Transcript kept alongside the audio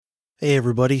Hey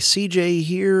everybody, CJ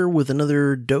here with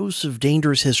another dose of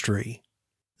Dangerous History.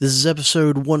 This is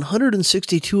episode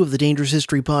 162 of the Dangerous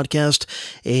History Podcast,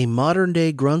 a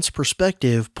modern-day Grunt's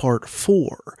Perspective, Part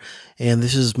 4. And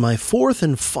this is my fourth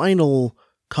and final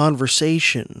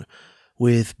conversation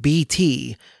with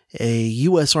BT, a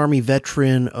U.S. Army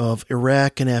veteran of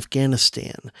Iraq and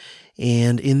Afghanistan.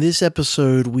 And in this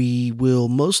episode, we will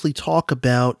mostly talk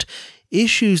about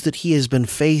issues that he has been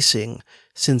facing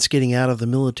since getting out of the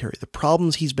military, the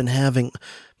problems he's been having,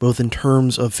 both in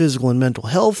terms of physical and mental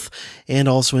health, and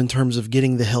also in terms of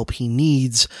getting the help he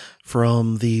needs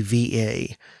from the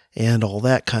VA and all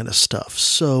that kind of stuff.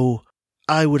 So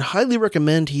I would highly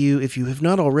recommend to you, if you have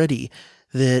not already,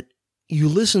 that you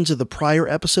listen to the prior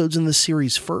episodes in this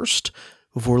series first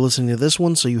before listening to this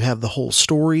one, so you have the whole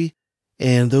story.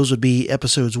 And those would be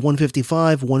episodes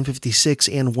 155, 156,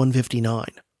 and 159.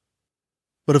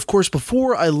 But of course,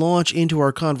 before I launch into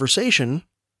our conversation,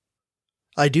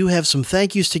 I do have some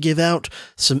thank yous to give out,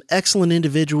 some excellent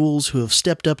individuals who have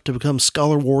stepped up to become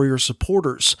Scholar Warrior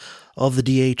supporters of the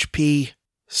DHP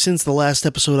since the last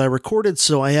episode I recorded,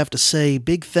 so I have to say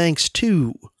big thanks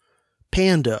to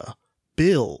Panda,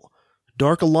 Bill,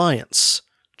 Dark Alliance,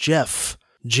 Jeff,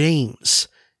 James,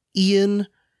 Ian,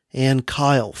 and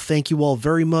Kyle. Thank you all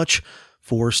very much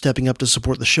for stepping up to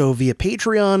support the show via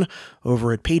Patreon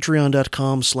over at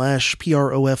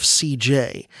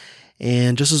patreon.com/PROFCJ.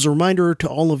 And just as a reminder to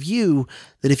all of you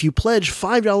that if you pledge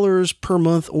 $5 per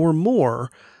month or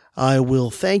more, I will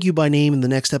thank you by name in the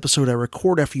next episode I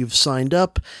record after you've signed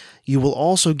up. You will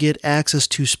also get access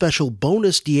to special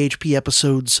bonus DHP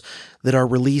episodes that are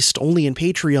released only in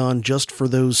Patreon just for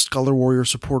those Scholar Warrior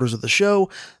supporters of the show.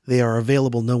 They are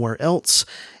available nowhere else.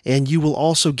 And you will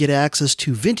also get access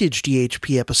to vintage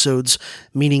DHP episodes,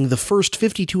 meaning the first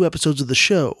 52 episodes of the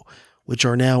show, which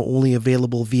are now only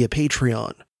available via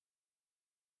Patreon.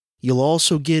 You'll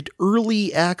also get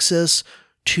early access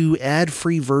to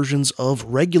ad-free versions of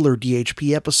regular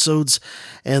DHP episodes,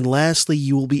 and lastly,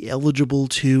 you will be eligible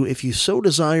to, if you so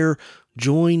desire,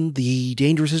 join the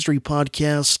Dangerous History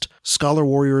Podcast Scholar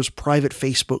Warriors private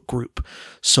Facebook group.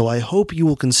 So I hope you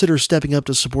will consider stepping up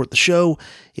to support the show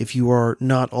if you are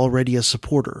not already a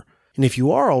supporter. And if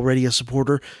you are already a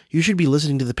supporter, you should be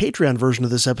listening to the Patreon version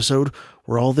of this episode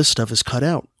where all this stuff is cut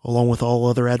out, along with all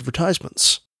other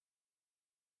advertisements.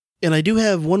 And I do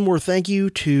have one more thank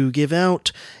you to give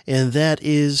out, and that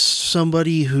is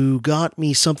somebody who got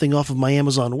me something off of my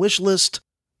Amazon wish list.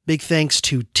 Big thanks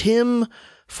to Tim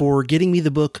for getting me the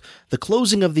book The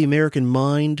Closing of the American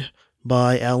Mind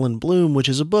by Alan Bloom, which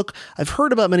is a book I've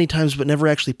heard about many times but never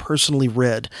actually personally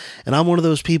read. And I'm one of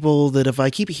those people that if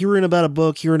I keep hearing about a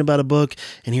book,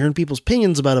 and hearing people's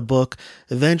opinions about a book,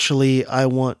 eventually I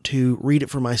want to read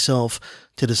it for myself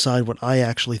to decide what I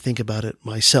actually think about it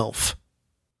myself.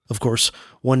 Of course,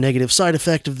 one negative side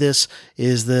effect of this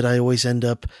is that I always end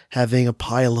up having a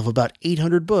pile of about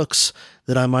 800 books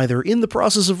that I'm either in the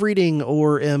process of reading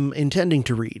or am intending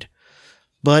to read.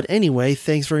 But anyway,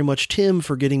 thanks very much, Tim,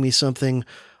 for getting me something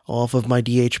off of my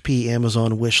DHP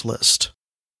Amazon wish list.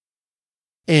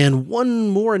 And one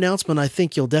more announcement I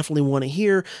think you'll definitely want to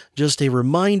hear, just a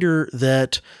reminder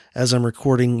that as I'm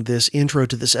recording this intro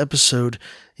to this episode,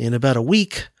 in about a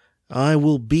week, I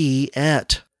will be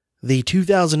at the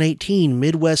 2018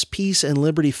 Midwest Peace and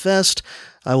Liberty Fest.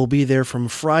 I will be there from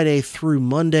Friday through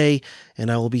Monday, and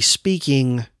I will be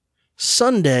speaking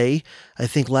Sunday. I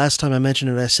think last time I mentioned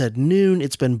it, I said noon.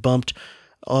 It's been bumped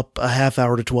up a half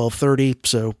hour to 12:30,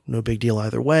 so no big deal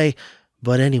either way.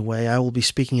 But anyway, I will be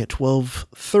speaking at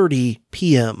 12:30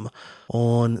 p.m.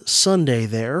 on Sunday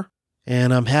there,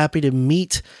 and I'm happy to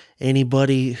meet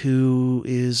anybody who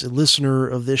is a listener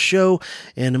of this show,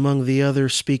 and among the other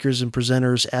speakers and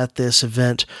presenters at this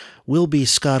event will be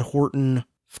Scott Horton,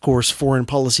 of course, foreign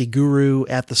policy guru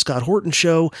at the Scott Horton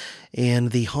Show, and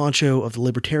the honcho of the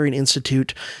Libertarian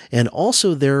Institute, and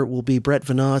also there will be Brett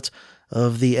Venat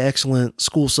of the excellent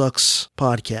School Sucks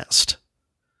podcast.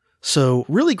 So,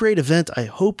 really great event. I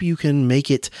hope you can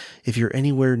make it if you're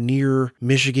anywhere near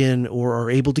Michigan or are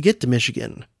able to get to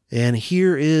Michigan. And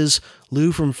here is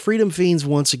Lou from Freedom Fiends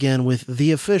once again with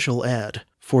the official ad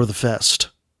for the fest.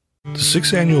 The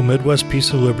 6th Annual Midwest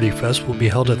Peace and Liberty Fest will be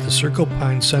held at the Circle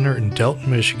Pine Center in Delton,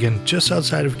 Michigan, just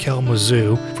outside of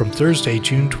Kalamazoo, from Thursday,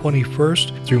 June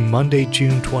 21st through Monday,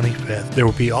 June 25th. There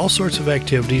will be all sorts of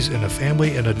activities in a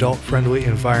family and adult-friendly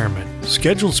environment.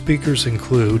 Scheduled speakers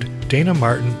include Dana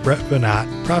Martin, Brett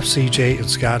Venat, Prof. CJ, and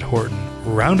Scott Horton.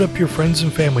 Round up your friends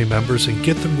and family members and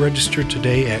get them registered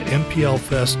today at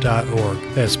mplfest.org.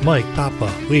 That's Mike,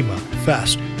 Papa, Lima,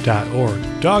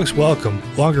 Fest.org. Dogs welcome,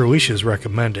 longer leashes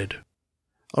recommended.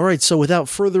 All right, so without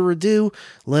further ado,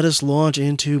 let us launch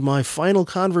into my final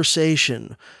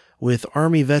conversation with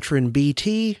Army veteran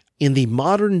BT in the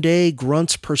Modern Day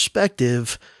Grunt's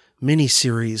Perspective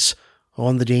miniseries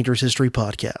on the Dangerous History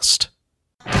Podcast.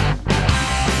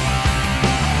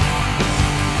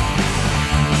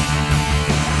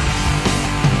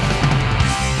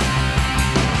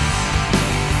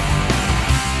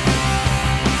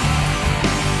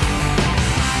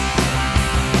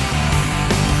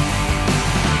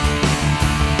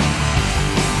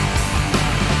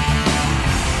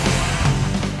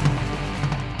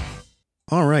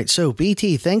 All right, so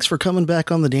BT, thanks for coming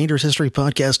back on the Dangerous History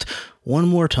Podcast one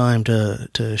more time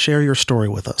to share your story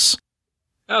with us.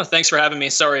 Oh, thanks for having me.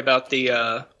 Sorry about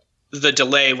the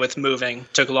delay with moving.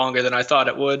 Took longer than I thought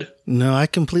it would. No, I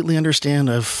completely understand.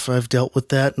 I've dealt with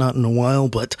that, not in a while,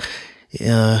 but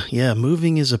yeah,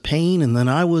 moving is a pain. And then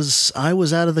I was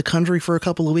out of the country for a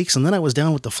couple of weeks, and then I was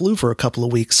down with the flu for a couple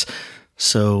of weeks.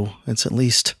 So it's at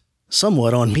least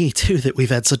somewhat on me too that we've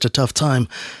had such a tough time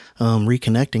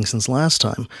reconnecting since last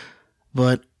time.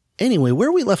 But anyway,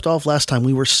 where we left off last time,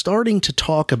 we were starting to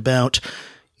talk about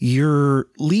your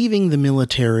leaving the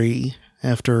military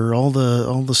after all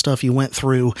the stuff you went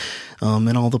through,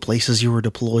 and all the places you were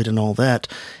deployed and all that,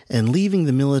 and leaving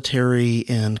the military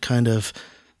and kind of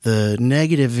the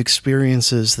negative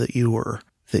experiences that you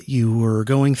were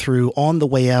going through on the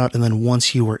way out and then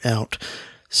once you were out.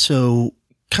 So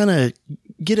kind of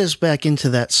get us back into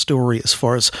that story as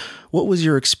far as what was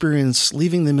your experience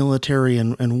leaving the military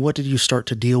and what did you start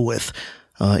to deal with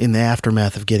in the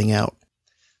aftermath of getting out?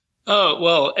 Oh,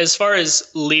 well, as far as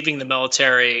leaving the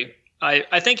military,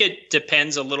 I think it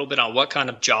depends a little bit on what kind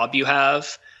of job you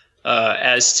have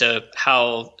as to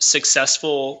how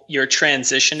successful your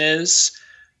transition is.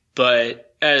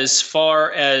 But as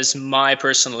far as my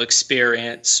personal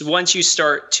experience, once you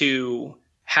start to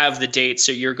have the dates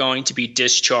that you're going to be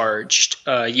discharged,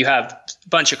 you have a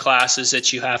bunch of classes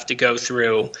that you have to go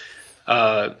through,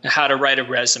 how to write a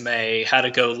resume, how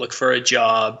to go look for a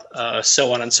job,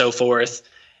 so on and so forth.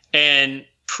 And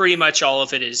pretty much all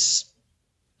of it is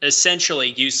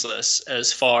essentially useless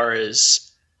as far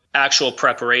as actual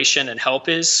preparation and help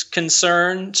is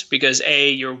concerned, because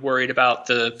you're worried about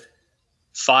the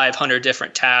 500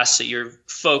 different tasks that you're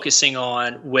focusing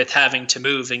on with having to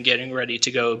move and getting ready to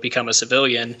go become a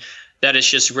civilian, that it's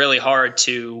just really hard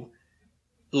to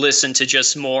listen to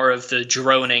just more of the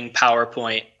droning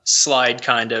PowerPoint slide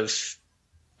kind of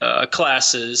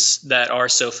classes that are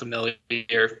so familiar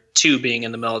to being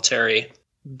in the military.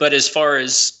 But as far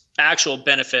as actual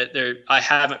benefit, I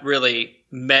haven't really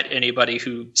met anybody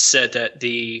who said that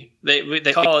they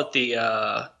call it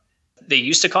they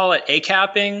used to call it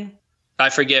ACAPing. I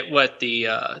forget what the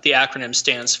acronym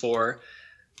stands for,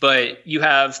 but you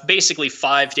have basically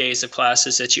 5 days of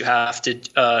classes that you have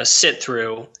to sit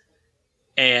through,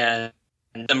 and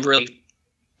them really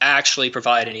actually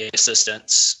provide any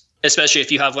assistance, especially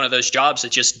if you have one of those jobs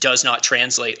that just does not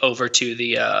translate over to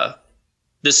the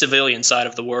civilian side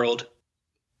of the world.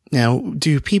 Now,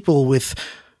 do people with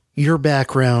your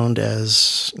background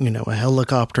as, a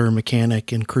helicopter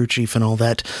mechanic and crew chief and all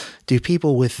that, do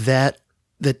people with that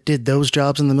did those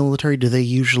jobs in the military, do they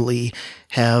usually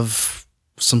have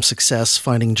some success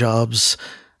finding jobs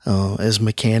as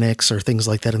mechanics or things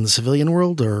like that in the civilian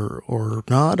world, or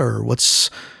not? Or what's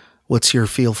your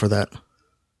feel for that?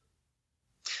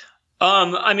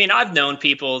 I mean, I've known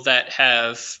people that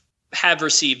have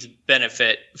received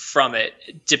benefit from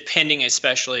it, depending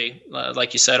especially,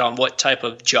 like you said, on what type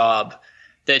of job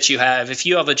that you have. If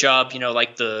you have a job,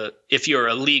 if you're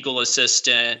a legal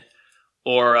assistant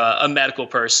or a medical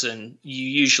person, you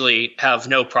usually have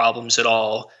no problems at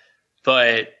all.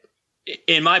 But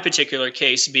in my particular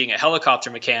case, being a helicopter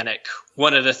mechanic,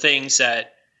 one of the things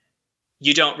that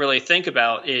you don't really think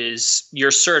about is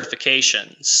your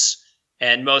certifications.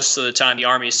 And most of the time,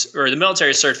 the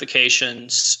military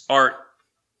certifications aren't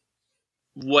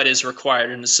what is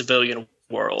required in the civilian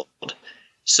world.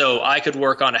 So I could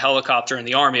work on a helicopter in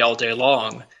the Army all day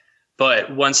long,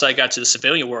 but once I got to the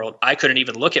civilian world, I couldn't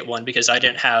even look at one because I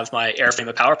didn't have my airframe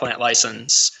and power plant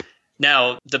license.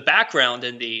 Now, the background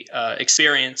and the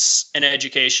experience and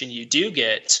education you do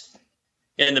get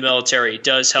in the military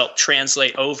does help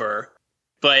translate over,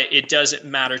 but it doesn't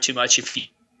matter too much if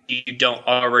you don't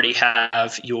already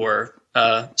have your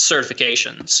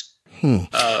certifications.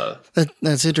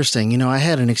 That's interesting. I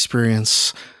had an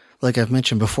experience, like I've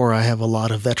mentioned before, I have a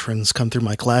lot of veterans come through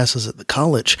my classes at the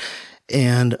college.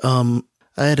 And I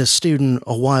had a student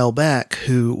a while back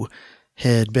who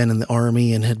had been in the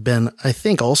Army and had been, I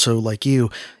think also like you,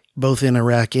 both in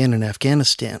Iraq and in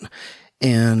Afghanistan.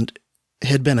 And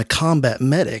had been a combat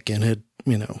medic and had,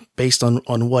 based on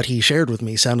what he shared with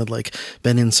me, sounded like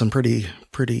been in some pretty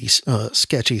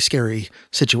sketchy, scary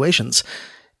situations.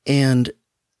 And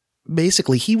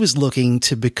basically he was looking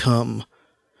to become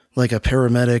like a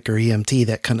paramedic or EMT,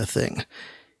 that kind of thing.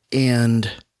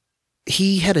 And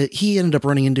he ended up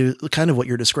running into kind of what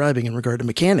you're describing in regard to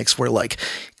mechanics, where like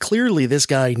clearly this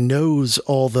guy knows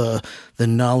all the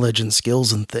knowledge and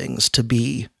skills and things to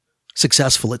be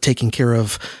successful at taking care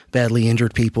of badly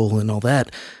injured people and all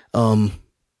that.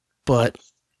 But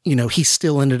he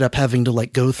still ended up having to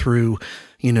like go through,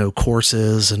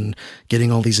 courses and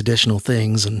getting all these additional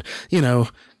things. And,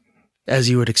 as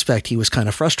you would expect, he was kind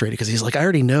of frustrated because he's like, I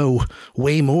already know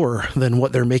way more than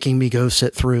what they're making me go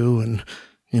sit through and,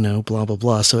 blah, blah,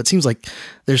 blah. So it seems like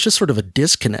there's just sort of a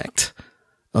disconnect.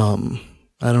 I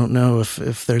don't know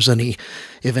if there's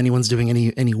if anyone's doing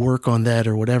any work on that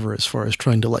or whatever, as far as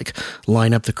trying to like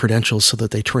line up the credentials so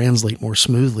that they translate more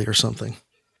smoothly or something.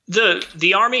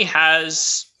 The Army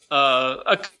has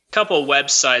a couple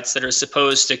websites that are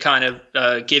supposed to kind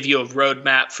of give you a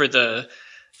roadmap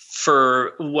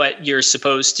for what you're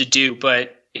supposed to do,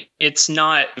 but it's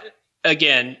not,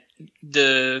 again,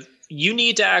 you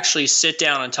need to actually sit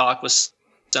down and talk with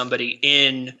somebody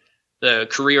in the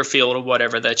career field or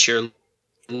whatever that you're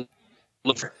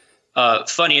looking for.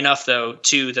 Funny enough, though,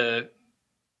 to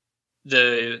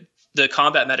the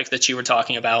combat medic that you were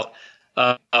talking about,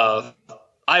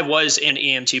 I was in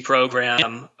EMT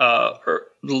program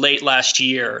late last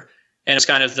year, and it's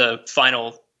kind of the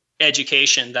final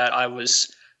education that I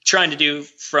was trying to do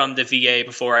from the VA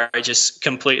before I just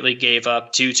completely gave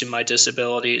up due to my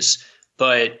disabilities.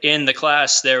 But in the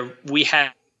class there, we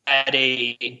had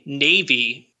a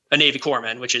Navy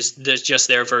corpsman, which is just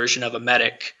their version of a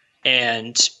medic.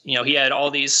 And, he had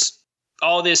all this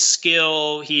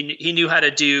skill. He knew how to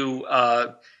do,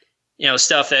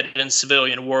 stuff that in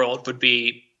civilian world would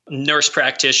be nurse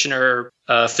practitioner,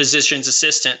 physician's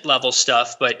assistant level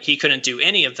stuff, but he couldn't do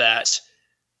any of that.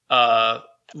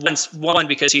 One,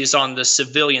 because he's on the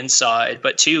civilian side,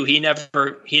 but two, he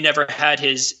never had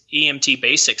his EMT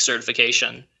basic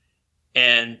certification.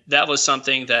 And that was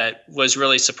something that was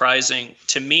really surprising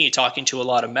to me, talking to a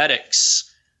lot of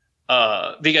medics,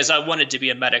 because I wanted to be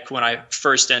a medic when I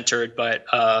first entered, but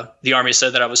the Army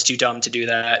said that I was too dumb to do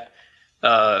that,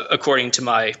 according to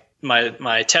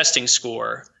my testing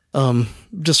score.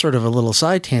 Just sort of a little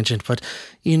side tangent, but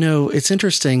it's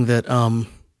interesting that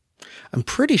I'm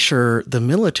pretty sure the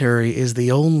military is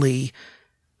the only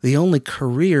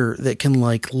career that can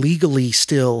like legally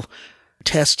still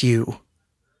test you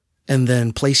and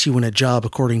then place you in a job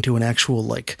according to an actual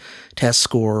like test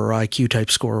score or IQ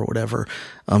type score or whatever.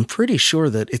 I'm pretty sure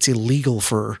that it's illegal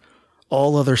for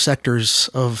all other sectors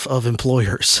of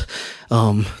employers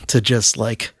to just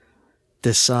like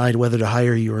decide whether to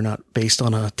hire you or not based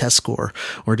on a test score,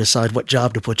 or decide what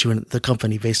job to put you in the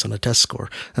company based on a test score.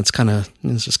 It's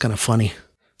just kind of funny.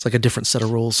 It's like a different set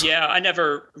of rules. Yeah, I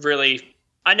never really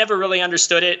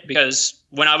understood it, because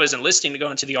when I was enlisting to go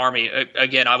into the Army,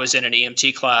 again, I was in an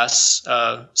EMT class,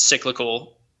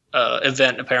 cyclical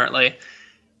event apparently,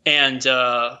 and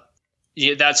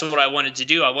that's what I wanted to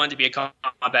do. I wanted to be a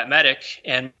combat medic,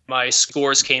 and my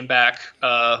scores came back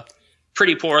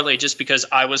pretty poorly just because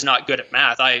I was not good at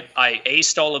math. I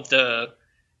aced all of the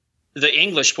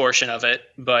English portion of it,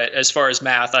 but as far as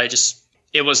math,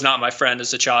 it was not my friend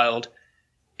as a child.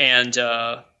 And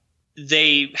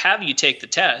they have you take the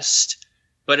test,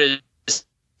 but as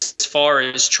far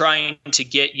as trying to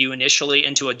get you initially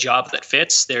into a job that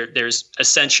fits, there's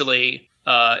essentially,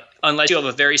 unless you have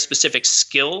a very specific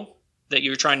skill that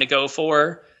you're trying to go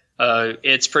for,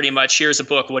 it's pretty much, here's a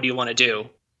book, what do you want to do?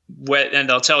 And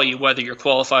they'll tell you whether you're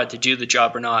qualified to do the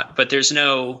job or not. But there's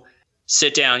no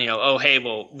sit down, oh, hey,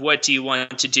 well, what do you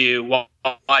want to do? Why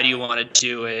do you want to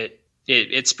do it?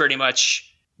 It's pretty much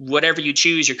whatever you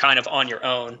choose, you're kind of on your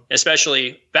own,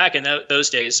 especially back in those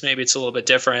days. Maybe it's a little bit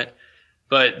different.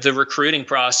 But the recruiting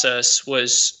process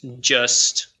was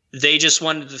they just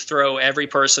wanted to throw every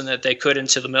person that they could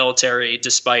into the military,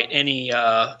 despite any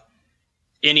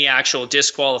actual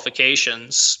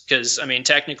disqualifications. Because, I mean,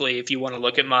 technically, if you want to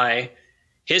look at my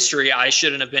history, I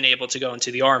shouldn't have been able to go into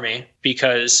the Army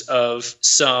because of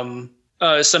some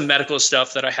medical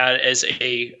stuff that I had as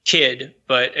a kid.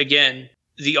 But again,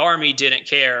 the Army didn't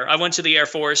care. I went to the Air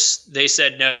Force. They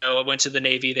said no. I went to the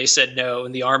Navy. They said no.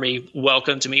 And the Army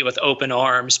welcomed me with open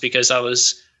arms because I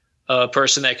was a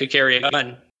person that could carry a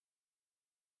gun.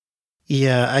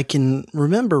 Yeah, I can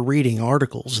remember reading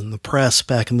articles in the press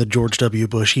back in the George W.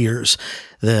 Bush years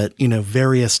that,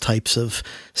 various types of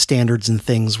standards and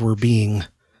things were being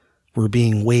were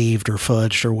being waived or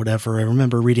fudged or whatever. I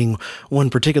remember reading one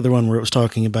particular one where it was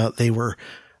talking about they were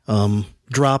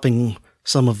dropping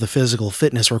some of the physical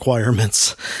fitness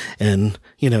requirements and,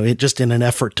 it just in an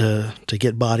effort to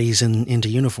get bodies into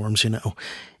uniforms,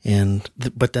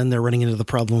 but then they're running into the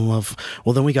problem of,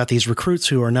 well, then we got these recruits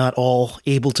who are not all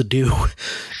able to do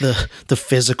the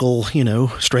physical,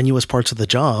 strenuous parts of the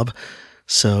job.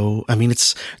 So, I mean,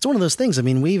 it's one of those things. I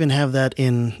mean, we even have that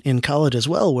in college as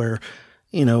well, where,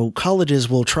 colleges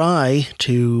will try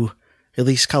to, at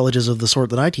least colleges of the sort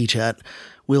that I teach at,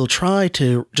 will try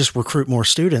to just recruit more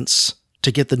students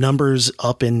to get the numbers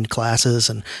up in classes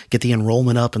and get the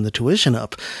enrollment up and the tuition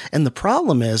up. And the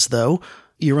problem is, though,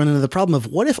 you run into the problem of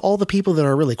what if all the people that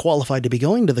are really qualified to be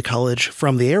going to the college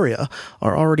from the area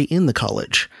are already in the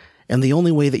college? And the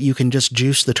only way that you can just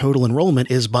juice the total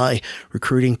enrollment is by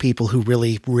recruiting people who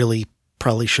really, really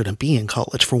probably shouldn't be in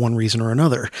college for one reason or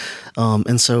another.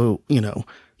 And so,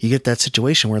 you get that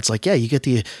situation where it's like, yeah, you get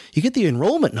the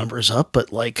enrollment numbers up,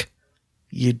 but like,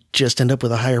 you just end up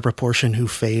with a higher proportion who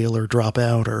fail or drop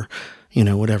out or,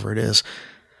 whatever it is.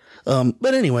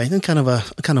 But anyway, then kind of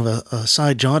a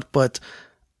side jaunt, but,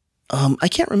 I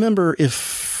can't remember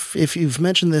if you've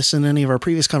mentioned this in any of our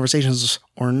previous conversations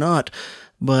or not,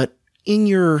 but on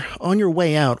your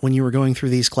way out, when you were going through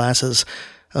these classes,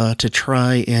 to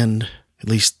try and at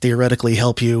least theoretically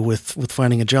help you with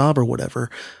finding a job or whatever,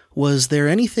 was there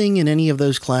anything in any of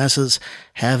those classes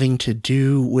having to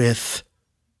do with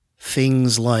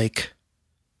things like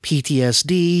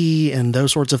PTSD and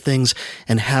those sorts of things,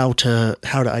 and how to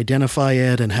identify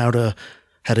it and how to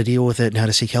deal with it and how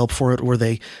to seek help for it?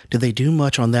 Did they do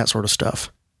much on that sort of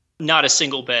stuff? Not a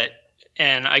single bit.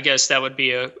 And I guess that would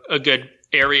be a good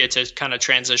area to kind of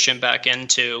transition back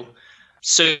into.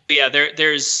 So yeah,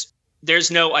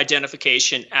 there's no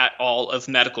identification at all of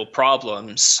medical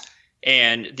problems,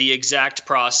 and the exact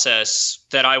process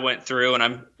that I went through,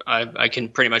 and I can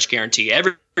pretty much guarantee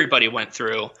everybody went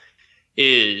through,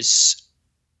 is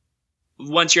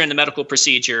once you're in the medical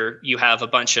procedure, you have a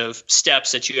bunch of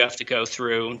steps that you have to go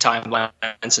through,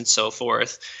 timelines and so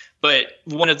forth. But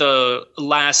one of the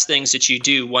last things that you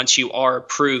do once you are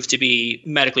approved to be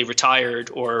medically retired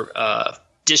or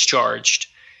discharged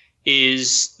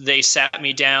is they sat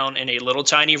me down in a little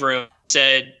tiny room,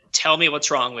 said, tell me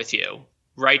what's wrong with you.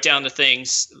 Write down the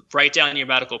things, write down your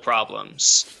medical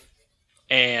problems.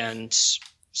 And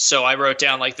so I wrote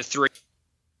down like the three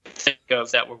think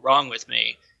of that were wrong with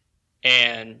me.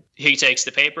 And he takes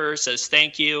the paper, says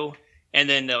thank you, and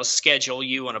then they'll schedule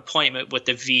you an appointment with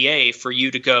the VA for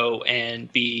you to go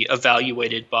and be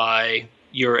evaluated by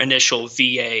your initial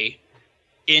VA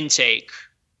intake.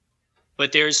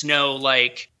 But there's no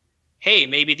like, hey,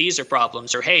 maybe these are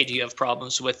problems, or hey, do you have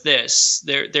problems with this?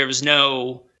 There was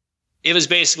no. It was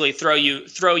basically throw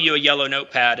you a yellow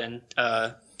notepad and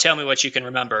tell me what you can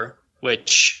remember,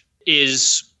 which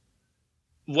is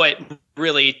what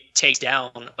really takes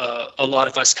down a lot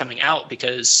of us coming out,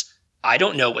 because I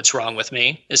don't know what's wrong with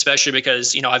me, especially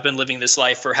because, I've been living this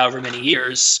life for however many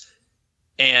years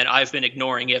and I've been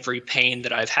ignoring every pain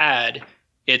that I've had.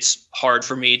 It's hard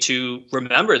for me to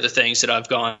remember the things that I've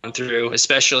gone through,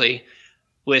 especially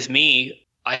with me.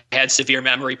 I had severe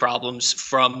memory problems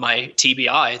from my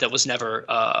TBI that was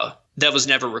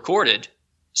never recorded.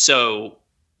 So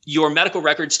your medical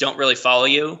records don't really follow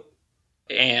you.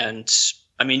 And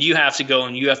I mean, you have to go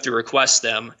and you have to request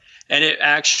them. And it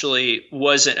actually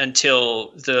wasn't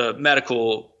until the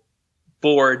medical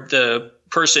board, the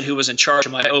person who was in charge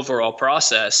of my overall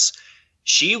process,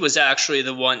 she was actually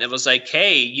the one that was like,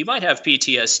 hey, you might have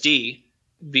PTSD,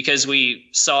 because we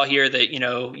saw here that,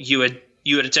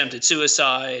 you had attempted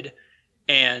suicide,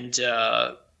 and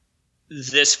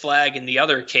this flag and the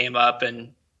other came up,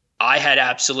 and I had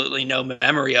absolutely no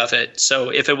memory of it. So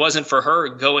if it wasn't for her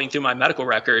going through my medical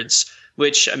records,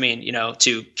 which, I mean,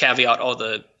 to caveat all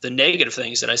the negative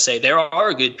things that I say, there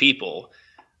are good people.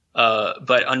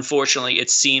 But unfortunately, it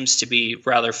seems to be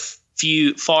rather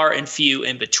far and few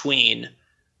in between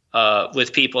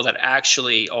with people that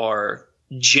actually are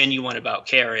genuine about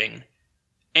caring.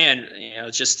 And,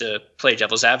 just to play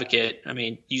devil's advocate, I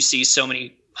mean, you see so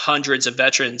many hundreds of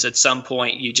veterans, at some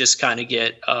point you just kind of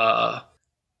get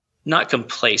not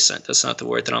complacent. That's not the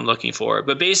word that I'm looking for.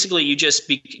 But basically, you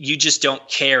just don't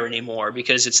care anymore,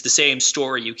 because it's the same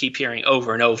story you keep hearing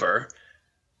over and over,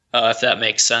 if that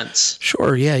makes sense.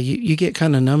 Sure, yeah, you get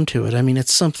kind of numb to it. I mean,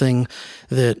 it's something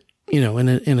that,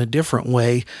 in a different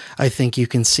way, I think you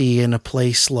can see in a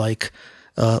place like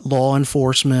law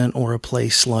enforcement, or a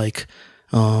place like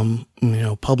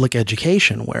public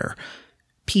education, where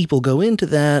people go into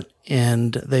that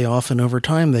and they often over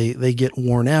time they get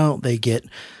worn out, they get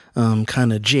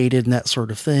kind of jaded and that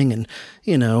sort of thing. And,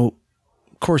 of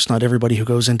course, not everybody who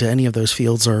goes into any of those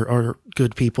fields are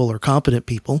good people or competent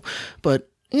people, but,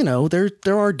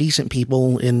 there are decent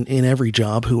people in every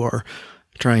job who are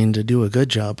trying to do a good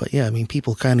job. But yeah, I mean,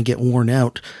 people kind of get worn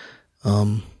out.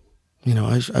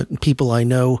 People I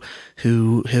know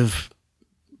who have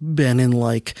been in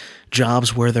like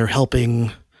jobs where they're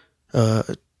helping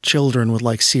children with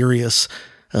like serious,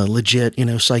 legit,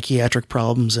 psychiatric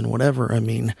problems and whatever. I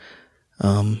mean,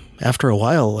 after a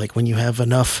while, like when you have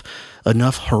enough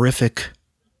horrific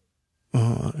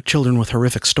children with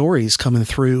horrific stories coming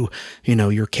through,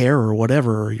 your care or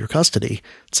whatever, or your custody,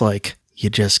 it's like you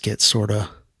just get sort of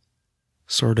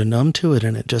numb to it,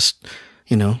 and it just,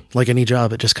 like any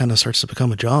job, it just kind of starts to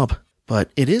become a job.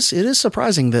 But it is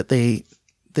surprising that they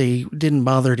didn't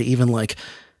bother to even like,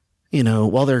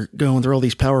 while they're going through all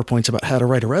these PowerPoints about how to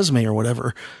write a resume or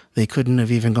whatever, they couldn't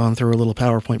have even gone through a little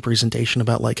PowerPoint presentation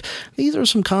about like, these are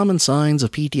some common signs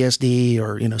of PTSD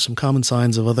or, some common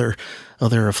signs of other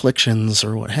afflictions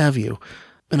or what have you.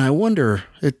 And I wonder,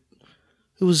 it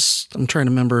was, I'm trying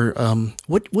to remember,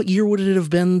 what year would it have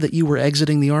been that you were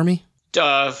exiting the Army?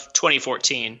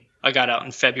 2014. I got out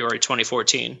in February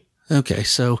 2014. Okay,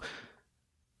 so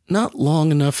not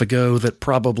long enough ago that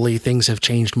probably things have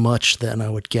changed much then, I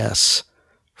would guess,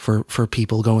 for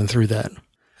people going through that.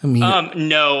 I mean,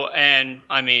 no, and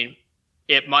I mean,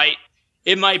 it might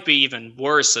be even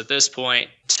worse at this point,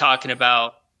 talking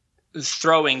about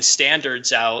throwing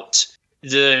standards out.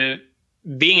 Being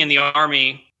in the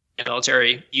Army,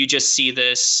 military, you just see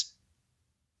this.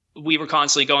 We were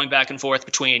constantly going back and forth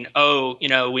between,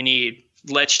 we need,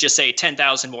 let's just say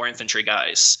 10,000 more infantry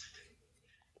guys.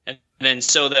 And then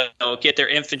so they'll get their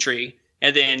infantry,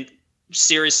 and then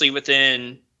seriously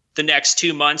within the next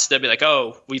 2 months, they'll be like,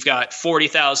 we've got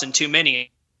 40,000 too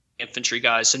many infantry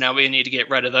guys, so now we need to get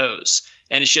rid of those.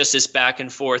 And it's just this back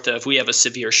and forth of we have a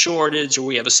severe shortage or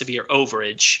we have a severe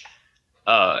overage.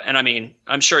 And I mean,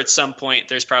 I'm sure at some point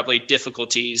there's probably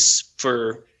difficulties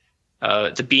for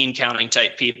the bean counting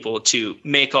type people to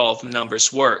make all the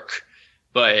numbers work.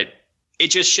 But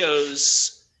it just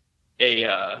shows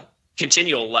a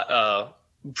continual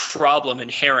problem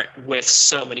inherent with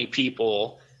so many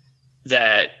people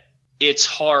that it's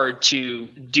hard to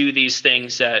do these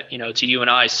things that, to you and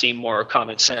I seem more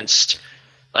common sense,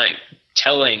 like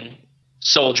telling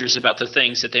soldiers about the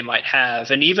things that they might have.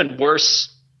 And even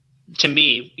worse, to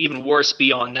me, even worse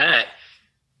beyond that,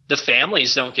 the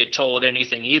families don't get told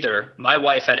anything either. My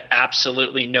wife had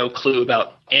absolutely no clue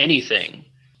about anything.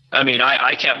 I mean,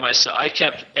 I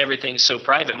kept everything so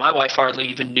private. My wife hardly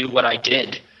even knew what I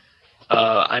did.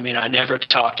 I never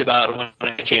talked about it when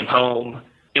I came home.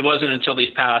 It wasn't until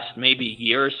these past maybe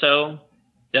year or so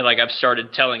that like I've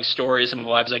started telling stories, and my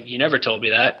wife's like, "You never told me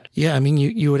that." Yeah, I mean,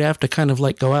 you would have to kind of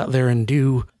like go out there and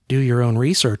do your own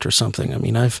research or something. I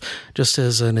mean, I've just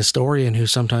as an historian who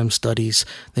sometimes studies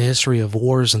the history of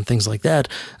wars and things like that.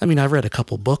 I mean, I've read a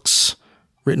couple books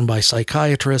written by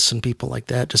psychiatrists and people like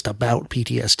that just about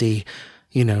PTSD,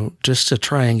 just to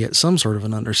try and get some sort of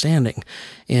an understanding.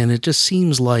 And it just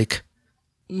seems like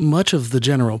much of the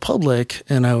general public,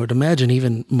 and I would imagine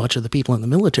even much of the people in the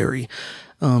military,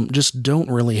 just don't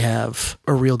really have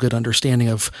a real good understanding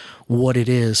of what it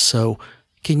is. So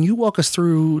can you walk us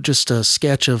through just a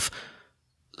sketch of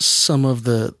some of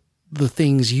the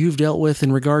things you've dealt with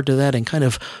in regard to that, and kind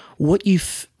of what you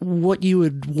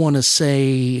would want to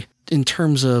say in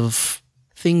terms of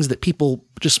things that people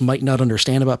just might not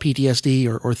understand about PTSD,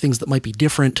 or things that might be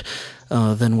different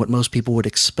than what most people would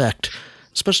expect,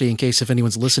 especially in case if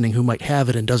anyone's listening who might have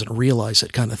it and doesn't realize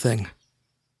it, kind of thing.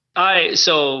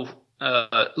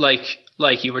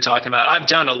 Like you were talking about, I've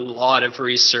done a lot of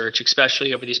research,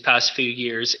 especially over these past few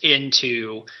years,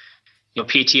 into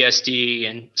PTSD,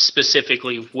 and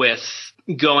specifically with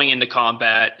going into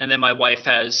combat. And then my wife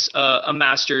has a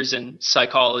master's in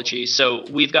psychology, so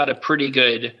we've got a pretty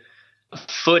good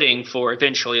footing for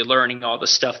eventually learning all the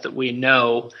stuff that we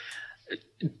know.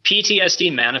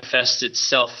 PTSD manifests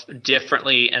itself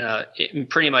differently in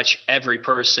pretty much every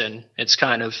person.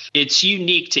 It's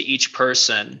unique to each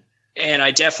person. And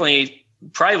I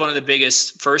probably one of the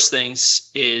biggest first things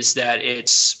is that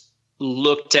it's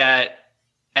looked at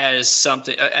as some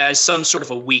sort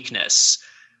of a weakness.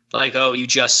 Like, you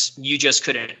just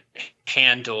couldn't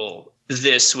handle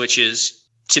this, which is,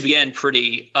 to begin,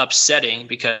 pretty upsetting,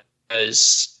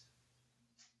 because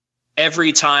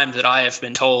every time that I have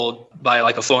been told by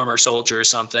like a former soldier or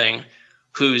something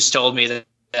who's told me that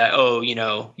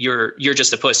you're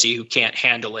just a pussy who can't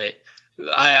handle it.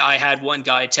 I had one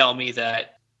guy tell me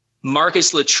that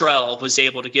Marcus Luttrell was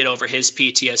able to get over his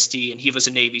PTSD, and he was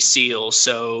a Navy SEAL.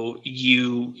 So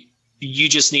you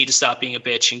just need to stop being a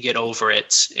bitch and get over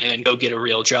it and go get a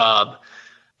real job.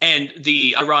 And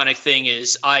the ironic thing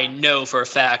is, I know for a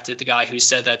fact that the guy who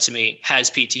said that to me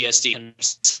has PTSD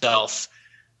himself.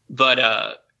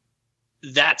 But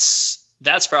that's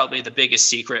probably the biggest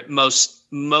secret.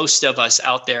 Most of us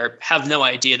out there have no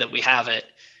idea that we have it,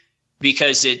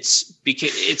 because it's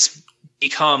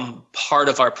become part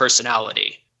of our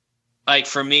personality. Like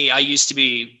for me, I used to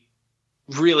be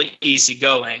really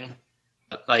easygoing.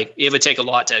 Like it would take a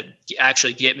lot to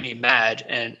actually get me mad.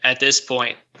 And at this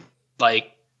point,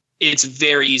 like it's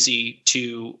very easy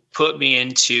to put me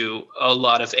into a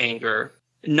lot of anger,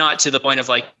 not to the point of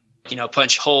like,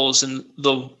 punch holes in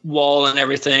the wall and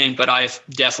everything, but I've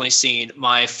definitely seen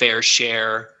my fair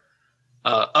share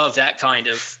of that kind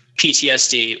of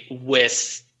PTSD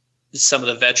with some of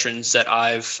the veterans that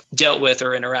I've dealt with or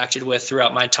interacted with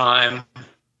throughout my time.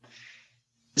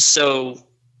 So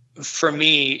for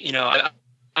me,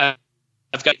 I've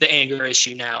got the anger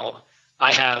issue now.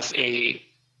 I have a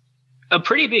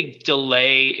pretty big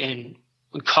delay in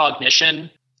cognition,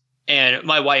 and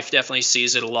my wife definitely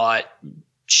sees it a lot.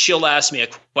 She'll ask me a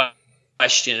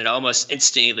question, and almost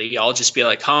instantly I'll just be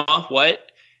like, huh,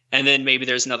 what? And then maybe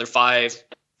there's another five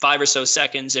or so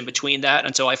seconds in between that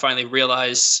until I finally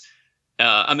realize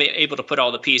I'm able to put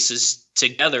all the pieces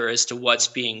together as to what's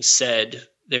being said.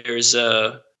 There's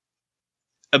a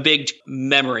big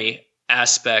memory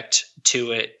aspect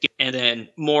to it. And then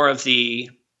more of the,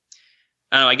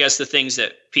 I guess the things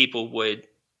that people would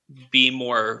be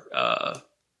more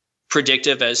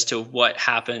predictive as to what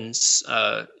happens.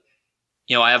 I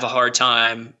have a hard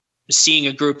time seeing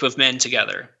a group of men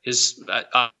together, because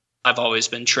I've always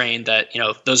been trained that,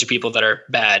 those are people that are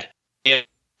bad.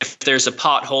 If there's a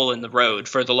pothole in the road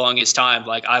for the longest time,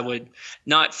 like I would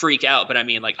not freak out, but I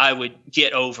mean, like I would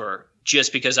get over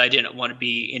just because I didn't want to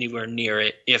be anywhere near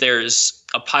it. If there's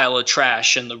a pile of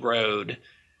trash in the road,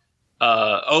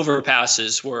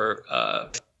 overpasses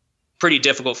were pretty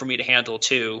difficult for me to handle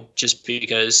too, just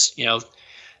because,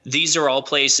 these are all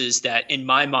places that in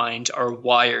my mind are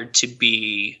wired to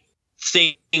be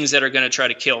things that are going to try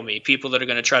to kill me, people that are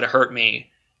going to try to hurt me.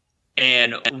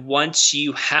 And once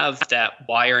you have that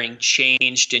wiring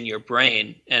changed in your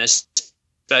brain, and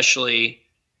especially,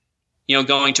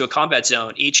 going to a combat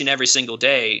zone each and every single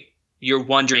day, you're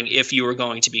wondering if you are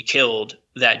going to be killed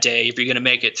that day, if you're going to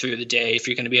make it through the day, if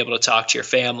you're going to be able to talk to your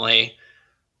family.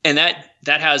 And that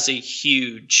has a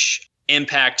huge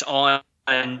impact on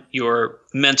your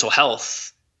mental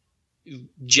health.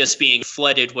 Just being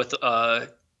flooded with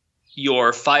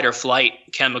your fight or flight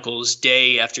chemicals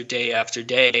day after day after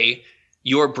day,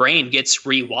 your brain gets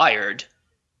rewired.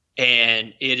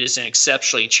 And it is an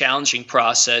exceptionally challenging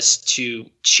process to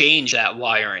change that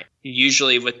wiring,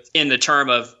 usually within the term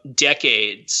of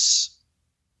decades,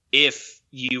 if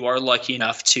you are lucky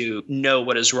enough to know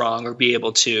what is wrong or be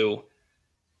able to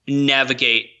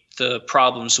navigate the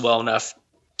problems well enough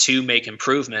to make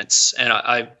improvements. And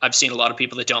I've seen a lot of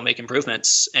people that don't make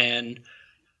improvements, and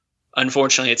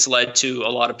unfortunately, it's led to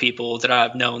a lot of people that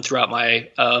I've known throughout my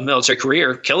military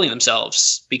career killing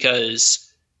themselves, because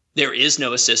there is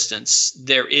no assistance.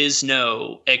 There is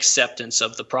no acceptance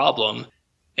of the problem.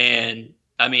 And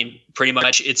I mean, pretty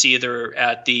much it's either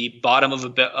at the bottom of a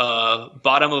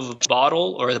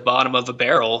bottle or the bottom of a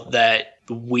barrel that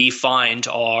we find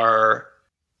our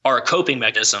coping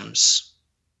mechanisms.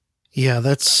 Yeah,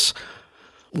 that's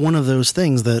one of those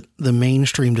things that the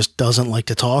mainstream just doesn't like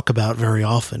to talk about very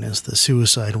often, is the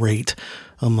suicide rate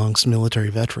amongst military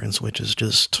veterans, which is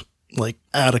just like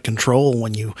out of control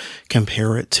when you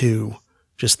compare it to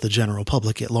just the general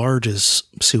public at large's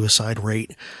suicide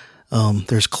rate.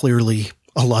 There's clearly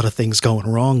a lot of things going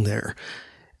wrong there.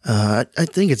 I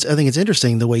think it's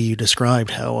interesting the way you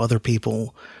described how other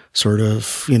people sort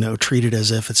of, treat it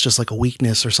as if it's just like a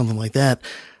weakness or something like that,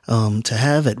 to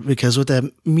have it, because what that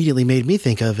immediately made me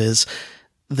think of is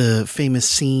the famous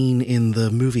scene in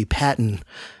the movie Patton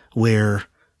where,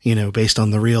 based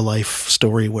on the real life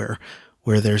story where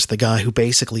there's the guy who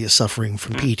basically is suffering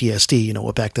from PTSD,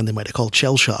 what back then they might have called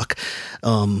shell shock,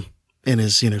 and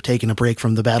is, taking a break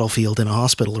from the battlefield in a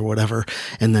hospital or whatever.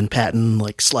 And then Patton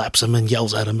slaps him and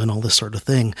yells at him and all this sort of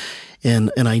thing.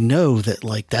 And I know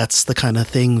that that's the kind of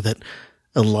thing that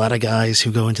a lot of guys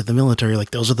who go into the military,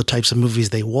 those are the types of movies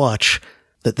they watch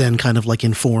that then kind of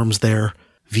informs their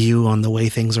view on the way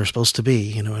things are supposed to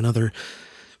be.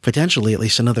 Potentially at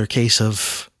least another case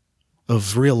of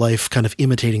real life kind of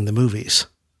imitating the movies.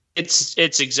 It's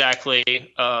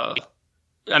exactly,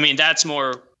 that's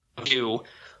more new.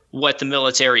 what the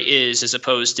military is, as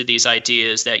opposed to these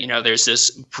ideas that, there's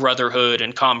this brotherhood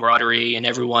and camaraderie and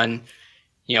everyone,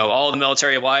 all the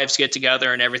military wives get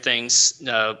together and everything's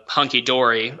hunky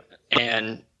dory.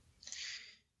 And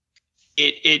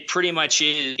it pretty much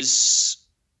is.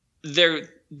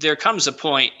 There comes a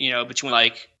point, between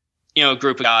a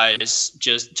group of guys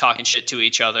just talking shit to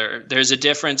each other. There's a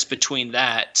difference between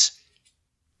that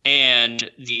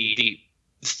and the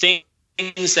things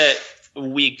that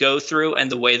we go through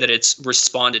and the way that it's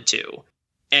responded to.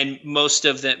 And most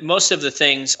of the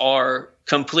things are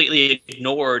completely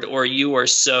ignored, or you are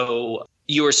so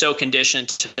conditioned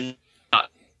to not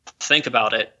think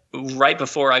about it. Right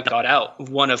before I got out,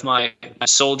 one of my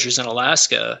soldiers in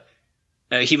Alaska,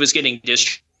 he was getting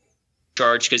discharged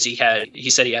because he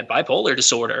said he had bipolar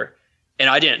disorder, and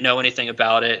I didn't know anything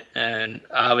about it, and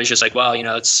I was just like, well,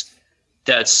 that's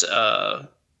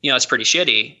it's pretty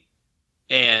shitty.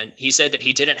 And he said that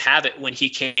he didn't have it when he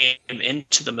came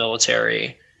into the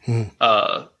military.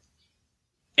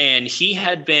 And he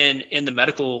had been in the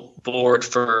medical board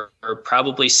for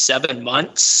probably 7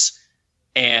 months,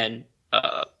 and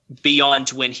beyond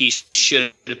when he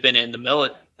should have been in the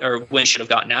military, or when he should have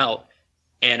gotten out.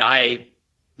 And I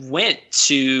went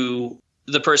to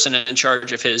the person in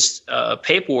charge of his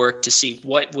paperwork to see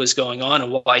what was going on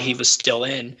and why he was still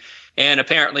in. And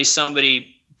apparently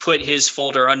somebody put his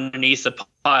folder underneath a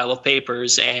pile of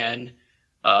papers, and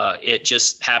it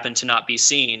just happened to not be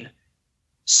seen.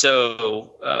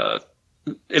 So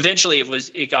eventually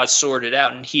it got sorted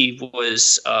out, and he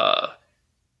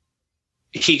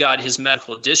got his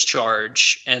medical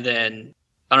discharge. And then,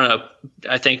 I don't know,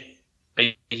 I think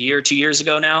a year or 2 years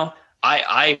ago now,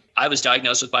 I was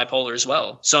diagnosed with bipolar as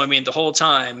well. So, I mean, the whole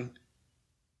time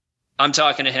I'm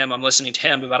talking to him, I'm listening to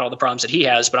him about all the problems that he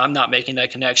has, but I'm not making that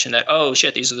connection that, oh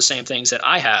shit, these are the same things that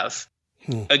I have.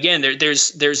 Again,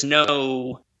 there's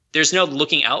no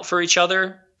looking out for each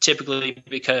other, typically,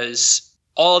 because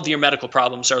all of your medical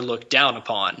problems are looked down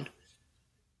upon.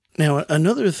 Now,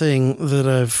 another thing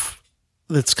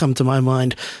that's come to my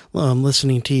mind,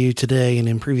 listening to you today and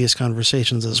in previous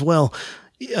conversations as well,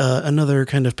 another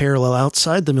kind of parallel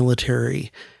outside the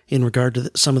military in regard to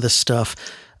some of this stuff,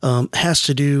 has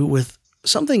to do with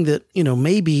something that,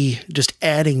 maybe just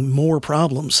adding more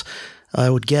problems, I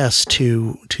would guess,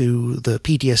 to the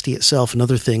PTSD itself and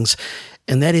other things,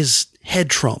 and that is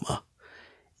head trauma.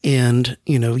 And,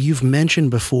 you've mentioned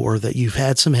before that you've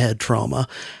had some head trauma.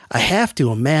 I have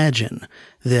to imagine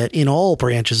that in all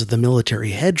branches of the military,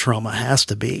 head trauma has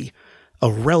to be a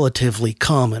relatively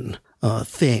common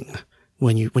thing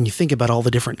when you think about all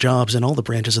the different jobs in all the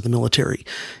branches of the military.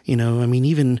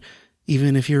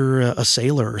 Even if you're a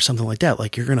sailor or something like that,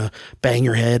 like you're going to bang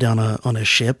your head on a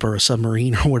ship or a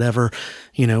submarine or whatever,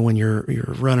 when you're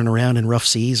running around in rough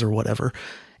seas or whatever.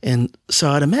 And so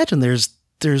I'd imagine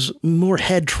there's more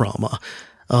head trauma.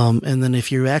 And then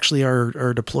if you actually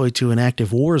are deployed to an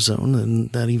active war zone, then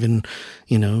that even,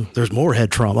 there's more head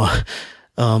trauma.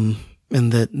 And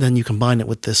that then you combine it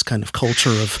with this kind of culture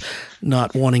of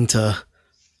not wanting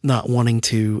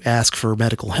to ask for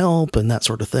medical help and that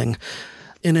sort of thing.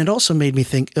 And it also made me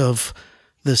think of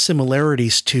the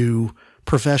similarities to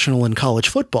professional and college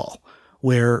football,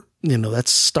 where, that's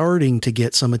starting to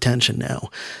get some attention now.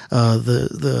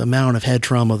 The amount of head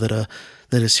trauma that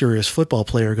a serious football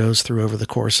player goes through over the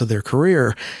course of their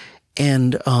career.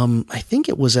 And I think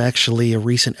it was actually a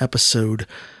recent episode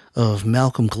of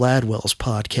Malcolm Gladwell's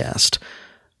podcast.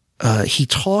 He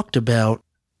talked about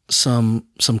some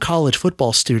college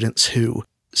football students who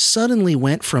suddenly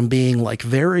went from being like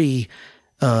very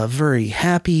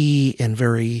happy and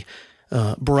very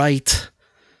bright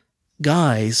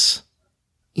guys,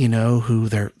 who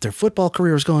their football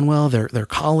career was going well, their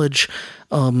college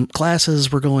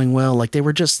classes were going well. Like they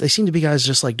seemed to be guys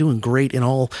just like doing great in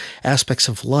all aspects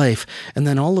of life. And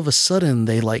then all of a sudden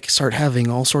they like start having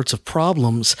all sorts of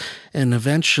problems. And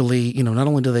eventually, not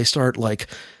only do they start like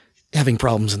having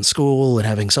problems in school and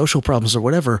having social problems or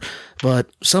whatever, but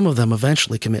some of them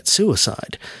eventually commit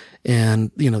suicide.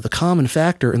 And, the common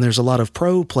factor, and there's a lot of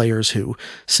pro players who,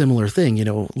 similar thing,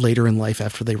 later in life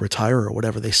after they retire or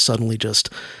whatever, they suddenly just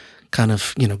kind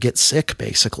of, get sick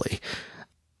basically.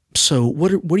 So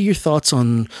what are your thoughts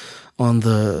on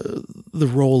the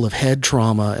role of head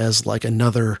trauma as like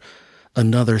another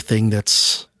thing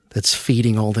that's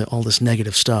feeding all this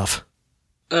negative stuff?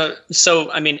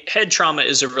 So, head trauma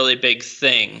is a really big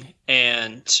thing,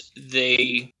 and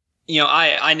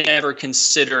I never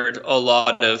considered a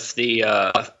lot of the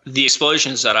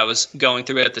explosions that I was going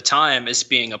through at the time as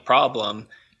being a problem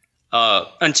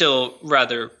until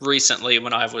rather recently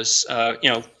when I was,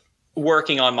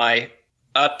 working on my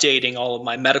updating all of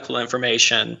my medical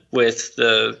information with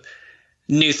the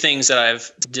new things that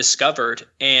I've discovered.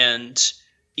 And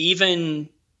even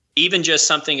just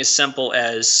something as simple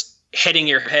as hitting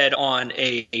your head on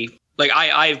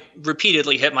I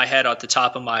repeatedly hit my head at the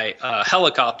top of my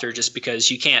helicopter, just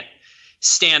because you can't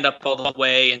stand up all the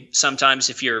way. And sometimes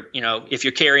if you're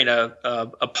carrying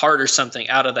a part or something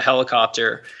out of the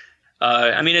helicopter,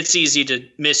 it's easy to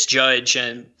misjudge.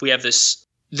 And we have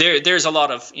there's a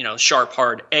lot of, sharp,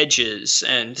 hard edges,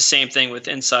 and the same thing with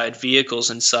inside vehicles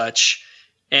and such.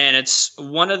 And it's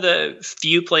one of the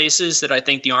few places that I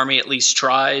think the Army at least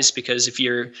tries, because if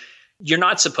you're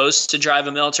not supposed to drive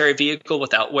a military vehicle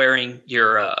without wearing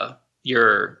your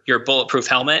bulletproof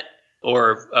helmet,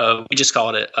 or we just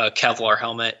call it a Kevlar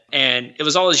helmet. And it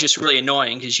was always just really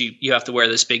annoying, because you have to wear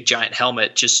this big giant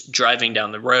helmet just driving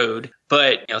down the road.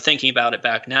 But thinking about it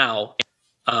back now,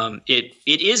 it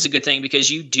is a good thing, because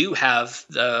you do have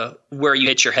where you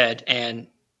hit your head, and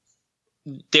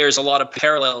there's a lot of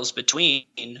parallels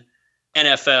between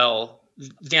NFL.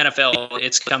 The NFL,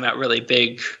 it's come out really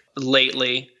big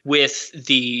lately with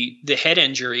the head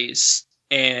injuries,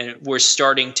 and we're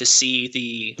starting to see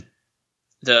the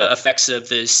effects of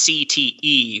the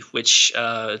CTE, which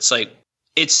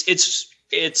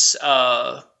it's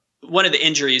one of the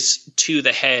injuries to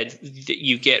the head that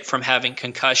you get from having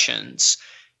concussions,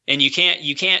 and you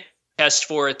can't test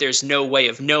for it. There's no way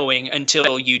of knowing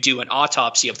until you do an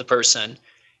autopsy of the person.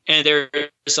 And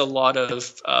there's a lot of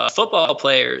football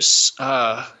players.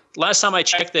 Last time I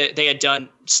checked, that they had done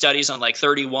studies on like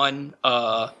 31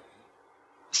 former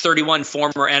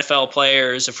NFL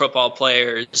players and football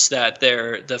players, that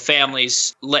the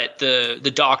families let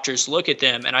the doctors look at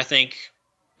them. And I think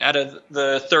out of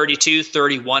the 32,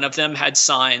 31 of them had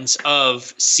signs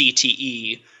of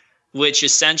CTE, which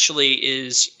essentially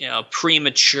is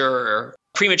premature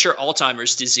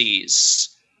Alzheimer's disease,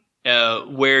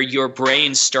 where your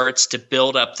brain starts to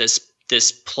build up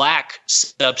this plaque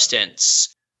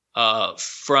substance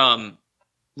from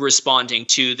responding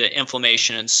to the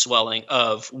inflammation and swelling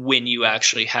of when you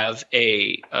actually have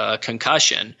a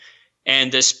concussion.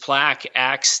 And this plaque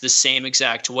acts the same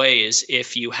exact way as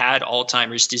if you had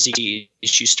Alzheimer's disease.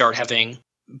 You start having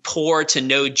poor to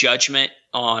no judgment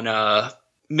on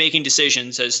making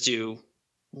decisions as to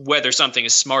whether something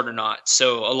is smart or not.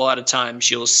 So a lot of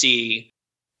times you'll see,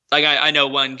 like I know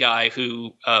one guy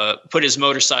who put his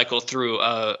motorcycle through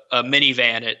a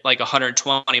minivan at like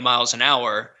 120 miles an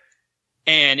hour.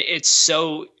 And it's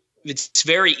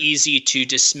very easy to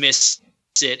dismiss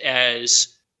it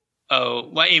as,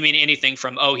 anything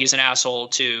from, he's an asshole,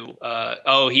 to,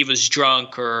 he was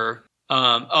drunk, or,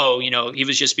 he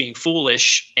was just being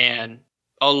foolish. And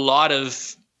a lot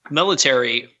of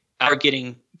military are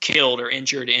getting killed or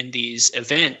injured in these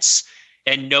events,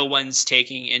 and no one's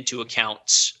taking into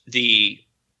account the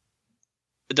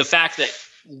fact that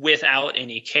without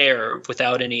any care,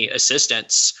 without any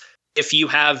assistance, if you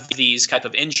have these type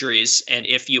of injuries, and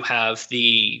if you have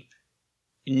the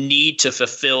need to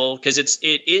fulfill, because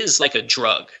it is like a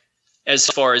drug as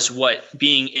far as what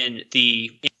being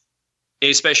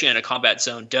especially in a combat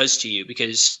zone, does to you,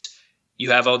 because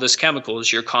you have all those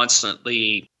chemicals, you're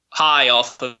constantly high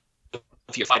off of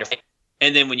your fight or flight.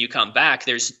 And then when you come back,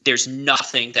 there's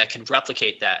nothing that can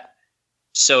replicate that.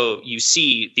 So you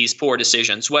see these poor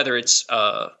decisions, whether it's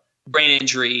brain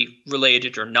injury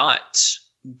related or not.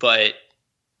 But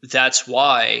that's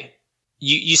why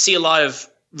you see a lot of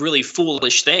really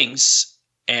foolish things,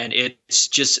 and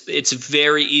it's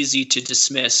very easy to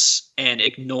dismiss and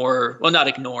ignore. Well, not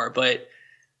ignore, but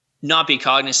not be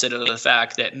cognizant of the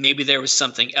fact that maybe there was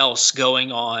something else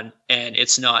going on, and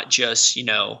it's not just,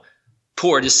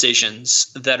 poor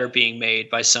decisions that are being made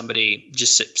by somebody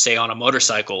just say on a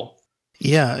motorcycle.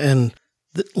 Yeah. And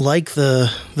like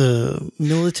the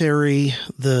military,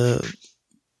 the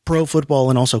pro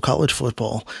football, and also college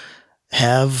football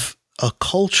have a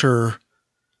culture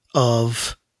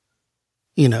of,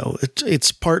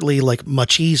 it's partly like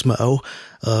machismo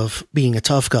of being a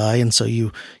tough guy. And so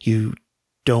you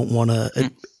don't want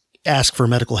to ask for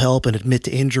medical help and admit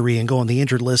to injury and go on the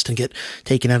injured list and get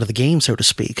taken out of the game, so to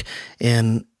speak.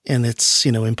 And it's,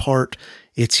 in part,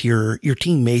 it's your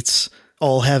teammates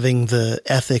all having the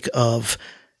ethic of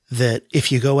that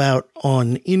if you go out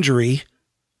on injury,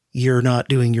 you're not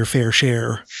doing your fair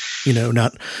share,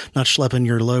 not schlepping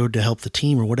your load to help the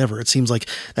team or whatever. It seems like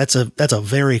that's a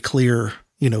very clear,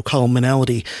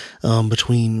 commonality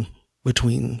between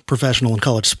professional and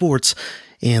college sports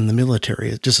and the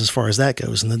military, just as far as that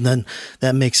goes. And then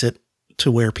that makes it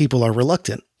to where people are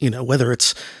reluctant, whether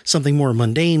it's something more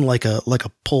mundane, like a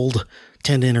pulled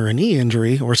tendon or a knee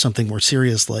injury, or something more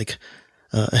serious like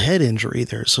a head injury,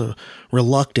 there's a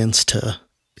reluctance to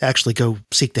actually go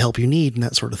seek the help you need and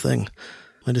that sort of thing.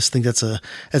 I just think that's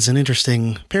an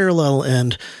interesting parallel.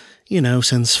 And,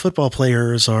 since football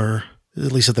players are,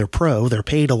 at least if they're pro, they're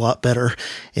paid a lot better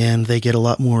and they get a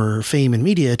lot more fame and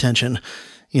media attention.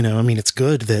 It's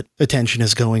good that attention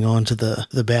is going on to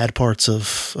the bad parts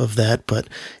of that, but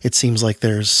it seems like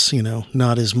there's,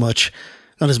 not as much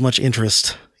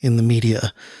interest in the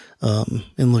media,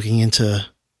 in looking into,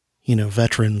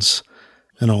 veterans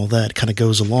and all that. Kind of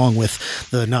goes along with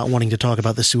the not wanting to talk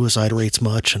about the suicide rates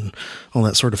much and all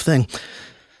that sort of thing.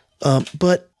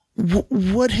 But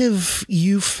what have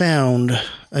you found?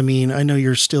 I mean, I know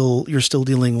you're still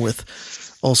dealing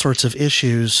with all sorts of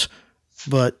issues,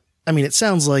 but it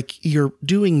sounds like you're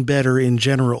doing better in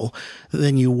general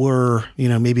than you were,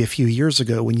 maybe a few years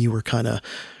ago when you were kind of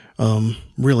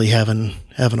really having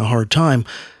a hard time.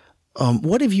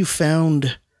 What have you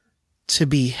found to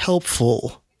be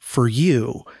helpful for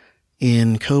you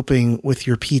in coping with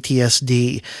your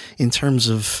PTSD in terms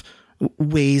of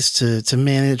ways to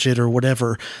manage it or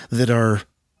whatever that are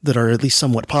at least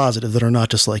somewhat positive, that are not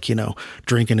just like,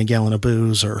 drinking a gallon of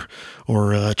booze or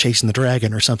chasing the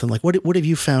dragon or something? Like, what have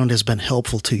you found has been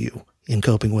helpful to you in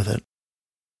coping with it?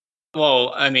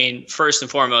 Well, first and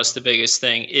foremost, the biggest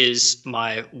thing is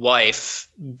my wife,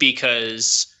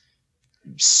 because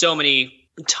so many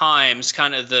times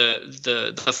kind of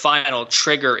the final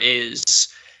trigger is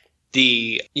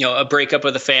a breakup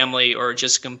of the family or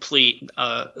just complete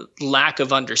lack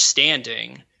of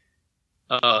understanding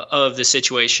of the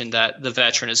situation that the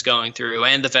veteran is going through,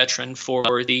 and the veteran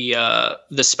for the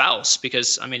spouse,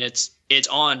 because it's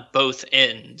on both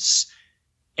ends,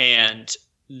 and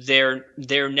there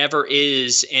never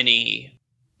is any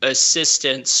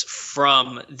assistance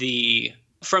from the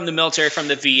military, from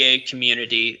the VA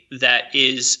community that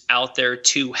is out there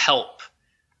to help.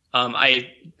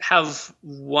 I have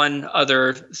one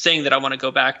other thing that I want to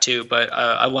go back to, but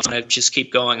I want to just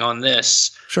keep going on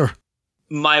this. Sure.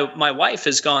 My wife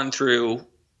has gone through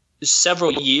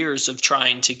several years of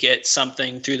trying to get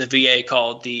something through the VA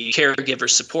called the Caregiver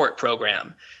Support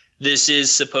Program. This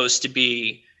is supposed to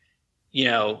be,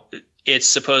 it's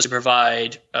supposed to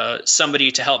provide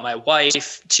somebody to help my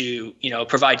wife, to,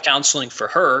 provide counseling for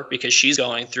her, because she's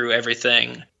going through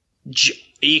everything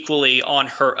equally on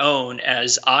her own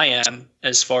as I am,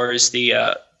 as far as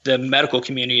the medical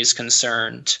community is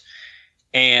concerned.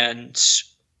 And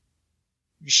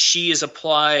she has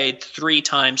applied 3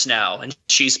 times now, and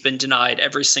she's been denied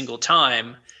every single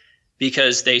time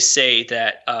because they say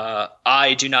that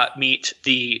I do not meet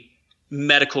the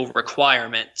medical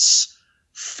requirements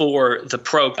for the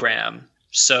program.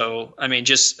 So, I'm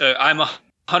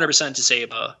 100%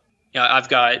 disabled. I've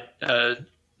got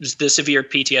the severe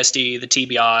PTSD, the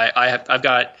TBI. I've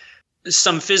got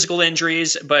some physical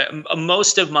injuries, but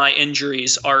most of my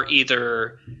injuries are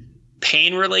either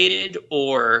pain related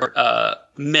or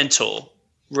mental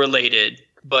related.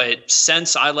 But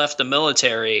since I left the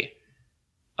military,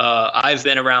 I've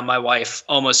been around my wife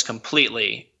almost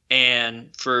completely. And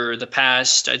for the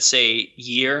past, I'd say,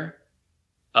 year,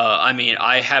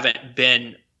 I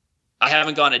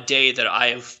haven't gone a day that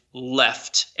I've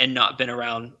left and not been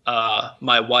around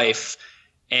my wife.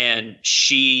 And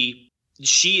she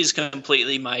is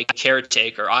completely my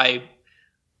caretaker.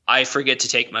 I forget to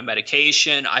take my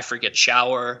medication. I forget to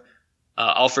shower.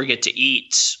 I'll forget to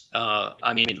eat.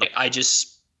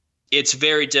 It's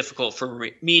very difficult for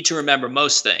me to remember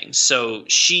most things. So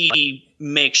she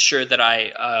makes sure that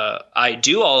I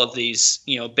do all of these,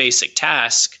 basic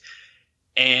tasks.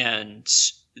 And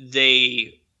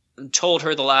they told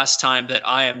her the last time that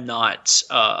I am not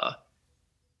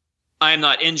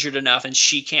injured enough, and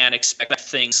she can't expect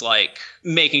things like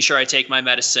making sure I take my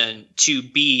medicine to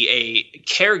be a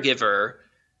caregiver,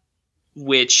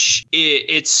 which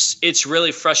it's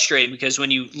really frustrating, because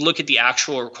when you look at the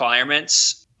actual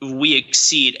requirements, we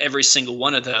exceed every single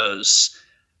one of those.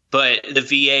 But the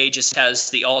VA just has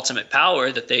the ultimate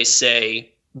power that they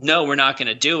say, no, we're not going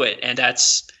to do it. And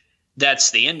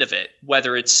that's the end of it.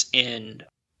 Whether it's in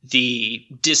the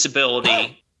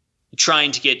disability,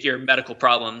 trying to get your medical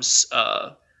problems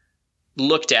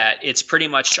looked at, it's pretty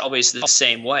much always the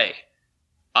same way.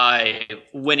 I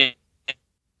went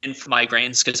in for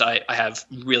migraines because I have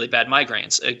really bad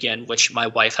migraines, again, which my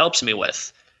wife helps me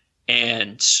with.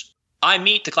 And I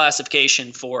meet the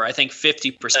classification for, I think,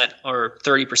 50% or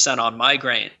 30% on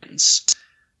migraines.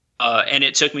 And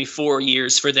it took me 4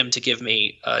 years for them to give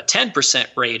me a 10%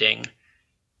 rating.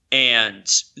 And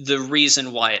the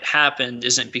reason why it happened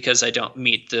isn't because I don't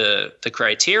meet the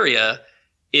criteria.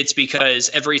 it's because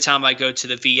every time I go to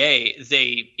the VA,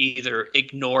 they either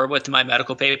ignore what my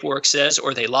medical paperwork says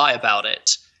or they lie about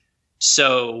it.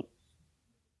 So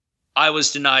I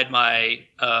was denied my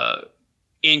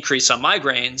increase on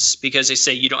migraines because they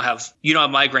say you don't have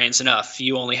migraines enough.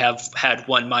 You only have had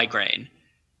one migraine,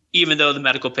 even though the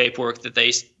medical paperwork that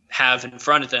they have in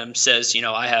front of them says,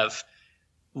 I have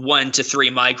 1 to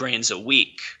 3 migraines a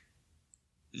week.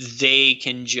 They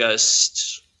can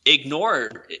just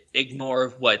ignore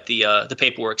what the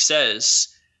paperwork says,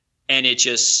 and it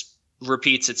just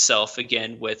repeats itself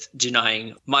again with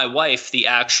denying my wife the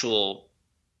actual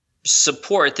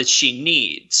support that she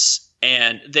needs.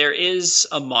 And there is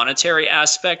a monetary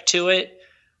aspect to it,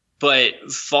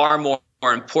 but far more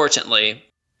importantly,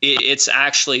 it's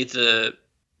actually the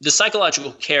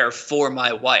psychological care for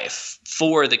my wife,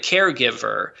 for the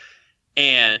caregiver,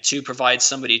 and to provide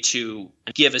somebody to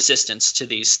give assistance to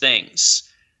these things.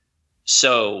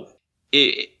 So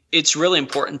it's really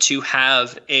important to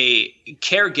have a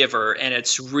caregiver, and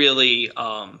it's really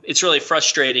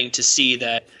frustrating to see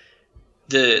that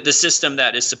the system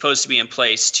that is supposed to be in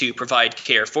place to provide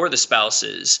care for the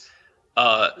spouses,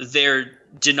 they're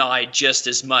denied just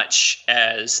as much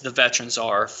as the veterans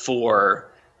are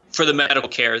for the medical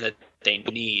care that they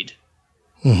need.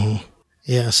 Mm-hmm.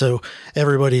 Yeah, so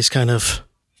everybody's kind of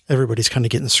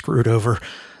getting screwed over.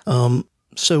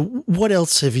 So what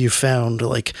else have you found?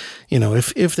 Like,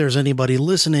 if there's anybody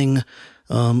listening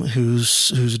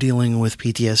who's dealing with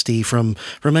PTSD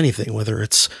from anything, whether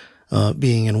it's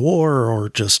being in war or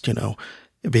just,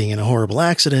 being in a horrible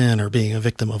accident or being a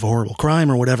victim of a horrible crime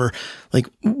or whatever, like,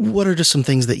 what are just some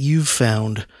things that you've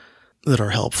found that are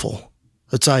helpful,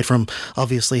 aside from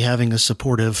obviously having a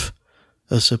supportive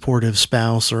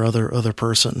spouse or other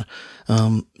person,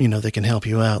 that can help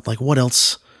you out? Like, what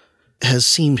else has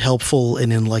seemed helpful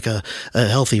and in like a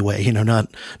healthy way,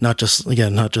 not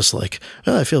just like,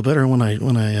 oh, I feel better when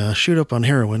I shoot up on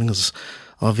heroin, because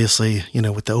obviously,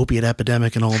 with the opiate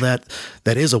epidemic and all that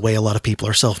is a way a lot of people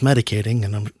are self-medicating,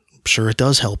 and I'm sure it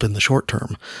does help in the short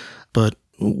term. But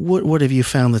what have you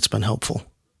found that's been helpful?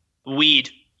 Weed.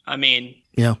 I mean,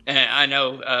 yeah, I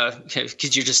know,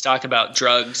 because you're just talking about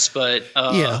drugs, but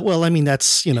yeah. Well, I mean,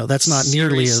 that's not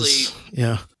nearly as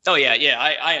yeah. Oh yeah,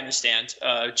 I understand.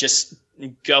 Just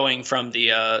going from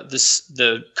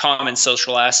the common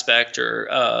social aspect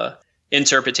or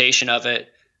interpretation of it.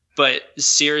 But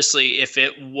seriously, if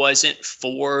it wasn't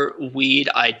for weed,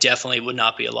 I definitely would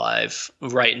not be alive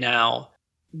right now.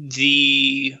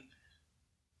 I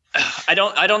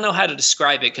don't know how to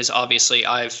describe it, because obviously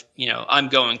I'm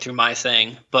going through my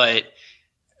thing, but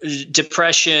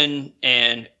depression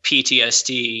and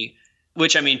PTSD,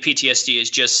 which, I mean, PTSD is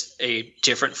just a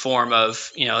different form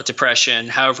of, depression,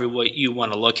 however you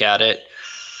want to look at it.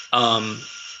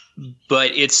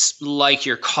 But it's like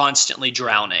you're constantly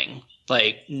drowning.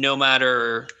 Like, no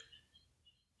matter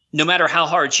how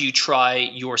hard you try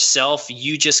yourself,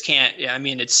 you just can't. I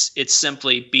mean, it's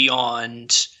simply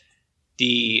beyond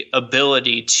the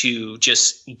ability to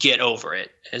just get over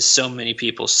it, as so many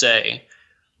people say.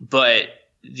 But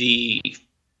the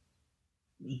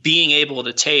being able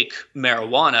to take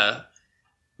marijuana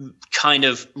kind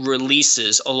of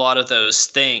releases a lot of those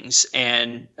things.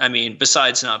 And I mean,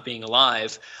 besides not being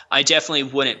alive, I definitely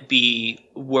wouldn't be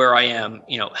where I am,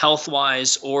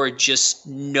 health-wise, or just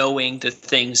knowing the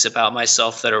things about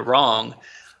myself that are wrong,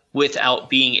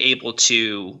 without being able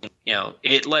to,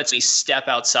 it lets me step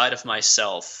outside of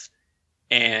myself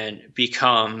and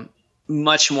become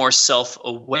much more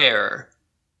self-aware.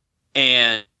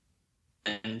 And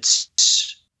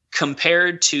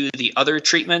compared to the other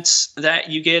treatments that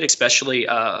you get, especially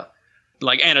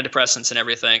like antidepressants and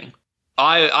everything,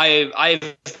 I've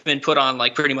been put on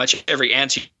like pretty much every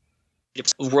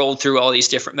rolled through all these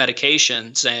different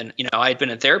medications, and I had been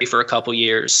in therapy for a couple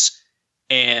years,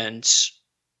 and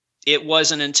it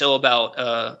wasn't until about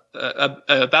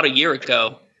a year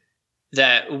ago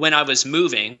that, when I was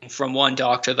moving from one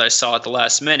doctor that I saw at the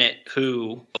last minute,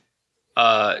 who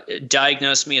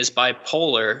diagnosed me as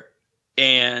bipolar,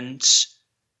 and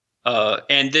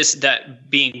that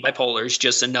being bipolar is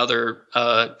just another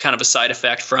kind of a side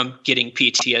effect from getting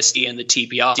PTSD and the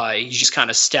TBI. You just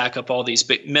kind of stack up all these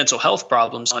big mental health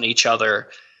problems on each other.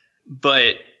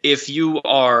 But if you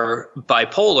are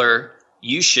bipolar,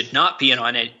 you should not be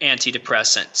on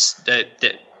antidepressants.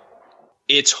 That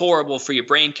it's horrible for your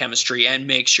brain chemistry and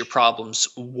makes your problems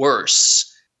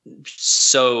worse.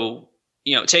 So,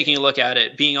 taking a look at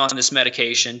it, being on this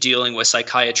medication, dealing with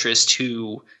psychiatrists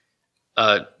who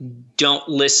don't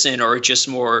listen, or are just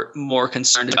more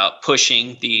concerned about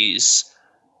pushing these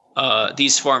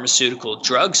pharmaceutical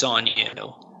drugs on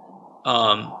you.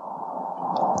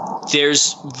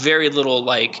 there's very little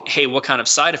like, hey, what kind of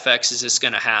side effects is this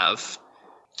going to have?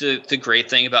 The great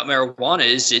thing about marijuana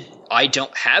is I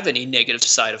don't have any negative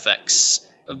side effects.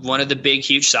 One of the big,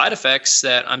 huge side effects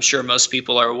that I'm sure most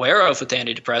people are aware of with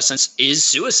antidepressants is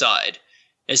suicide,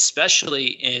 especially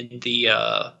in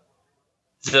the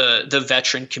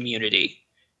veteran community.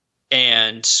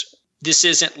 And this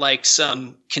isn't like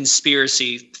some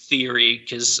conspiracy theory,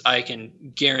 because I can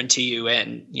guarantee you,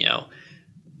 and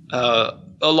a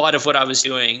lot of what I was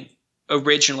doing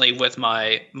originally with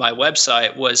my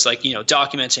website was like,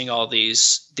 documenting all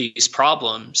these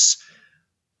problems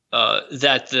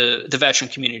that the veteran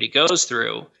community goes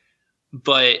through.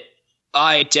 But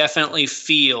I definitely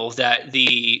feel that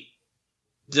the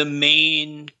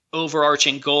main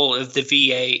overarching goal of the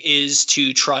VA is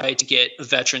to try to get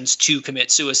veterans to commit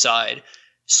suicide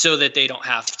so that they don't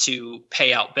have to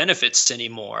pay out benefits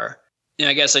anymore. And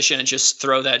I guess I shouldn't just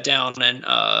throw that down and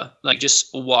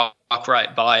just walk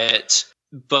right by it.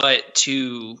 But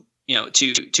to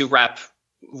wrap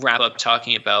up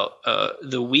talking about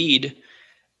the weed,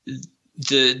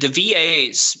 the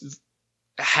VAs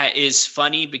is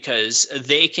funny because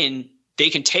they can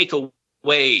take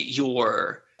away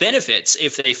your benefits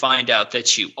if they find out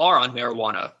that you are on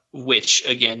marijuana. Which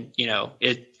again,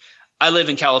 I live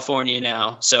in California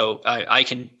now, so I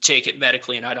can take it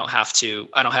medically, and I don't have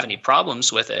any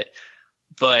problems with it.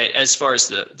 But as far as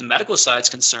the medical side is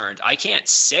concerned, I can't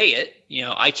say it.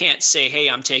 I can't say, hey,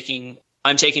 I'm taking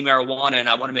marijuana and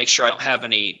I want to make sure I don't have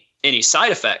any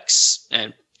side effects.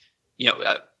 And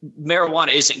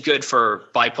marijuana isn't good for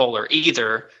bipolar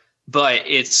either, but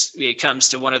it comes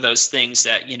to one of those things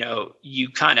that you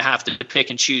kind of have to pick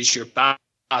and choose your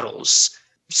battles.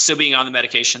 So being on the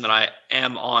medication that I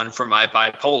am on for my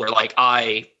bipolar, like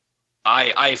I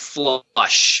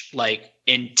flush like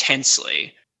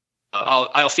intensely.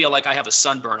 I'll feel like I have a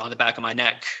sunburn on the back of my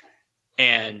neck.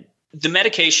 And the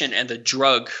medication and the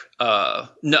drug,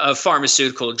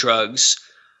 pharmaceutical drugs,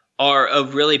 are a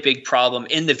really big problem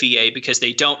in the VA because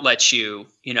they don't let you,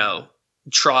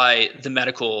 try the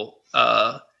medical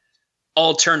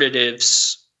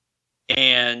alternatives.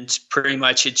 And pretty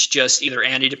much it's just either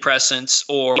antidepressants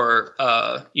or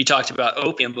you talked about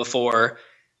opium before.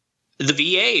 The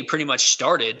VA pretty much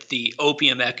started the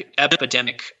opium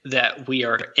epidemic that we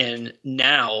are in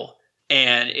now.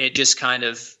 And it just kind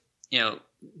of,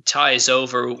 ties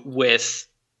over with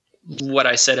what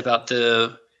I said about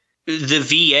the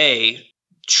VA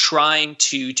trying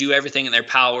to do everything in their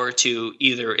power to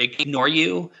either ignore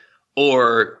you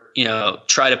or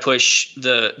try to push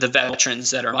the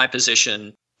veterans that are in my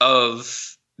position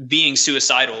of being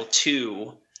suicidal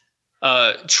to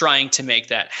trying to make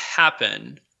that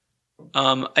happen.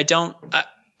 Have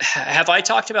I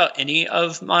talked about any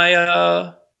of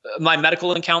my my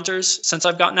medical encounters since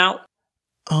I've gotten out?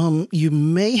 You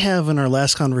may have in our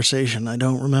last conversation. I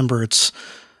don't remember. It's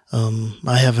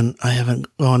I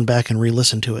haven't gone back and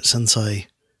re-listened to it since I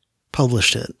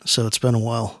published it, so it's been a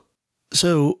while.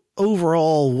 So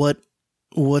overall,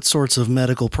 what sorts of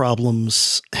medical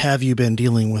problems have you been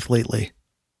dealing with lately?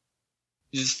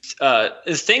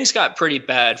 Things got pretty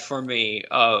bad for me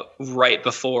right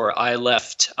before I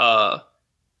left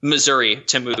Missouri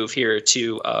to move here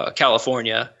to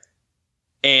California.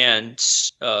 And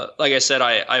like I said,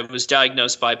 I was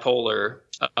diagnosed bipolar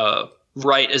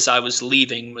right as I was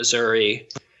leaving Missouri.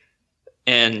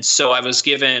 And so I was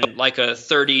given like a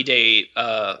 30-day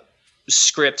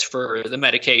script for the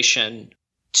medication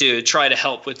to try to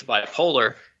help with the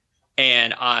bipolar.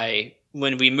 And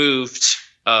when we moved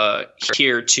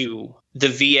here to the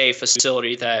VA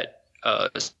facility that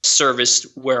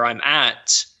serviced where I'm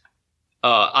at,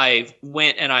 I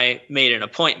went and I made an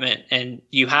appointment. And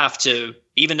you have to,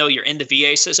 even though you're in the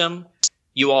VA system,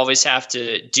 you always have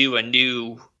to do a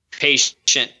new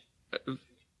patient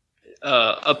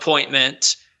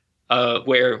appointment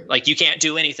where like you can't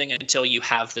do anything until you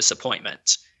have this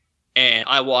appointment. And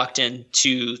I walked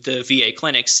into the VA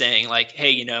clinic saying like,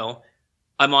 hey,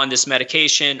 I'm on this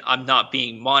medication. I'm not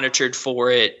being monitored for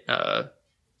it.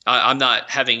 I'm not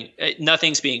having,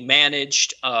 nothing's being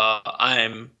managed.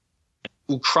 I'm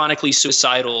chronically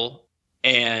suicidal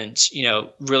and,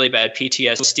 really bad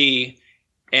PTSD.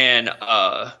 And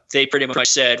they pretty much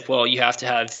said, well, you have to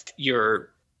have your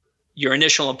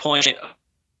initial appointment.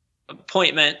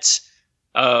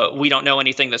 We don't know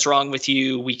anything that's wrong with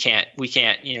you. We can't,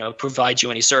 provide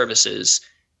you any services.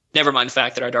 Never mind the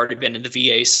fact that I'd already been in the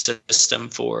VA system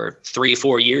for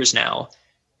 3-4 years now,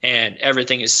 and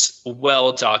everything is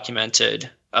well documented.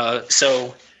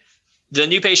 So the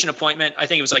new patient appointment, I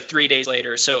think it was like 3 days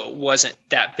later, so it wasn't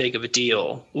that big of a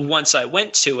deal. Once I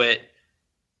went to it,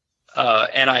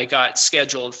 and I got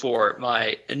scheduled for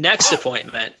my next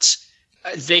appointment.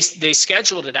 They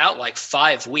scheduled it out like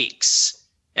 5 weeks.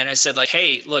 And I said, like,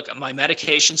 hey, look, my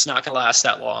medication's not going to last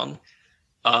that long.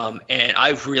 And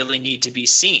I really need to be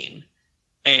seen.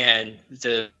 And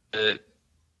the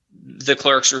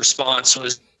clerk's response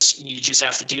was, you just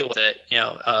have to deal with it,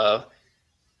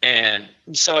 and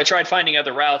so I tried finding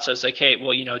other routes. I was like, hey,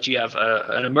 well, do you have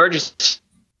an emergency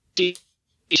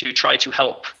to try to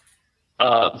help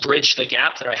bridge the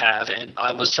gap that I have? And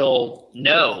I was told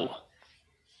no.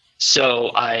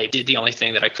 So I did the only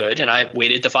thing that I could, and I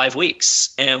waited the 5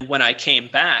 weeks. And when I came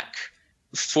back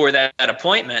for that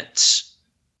appointment,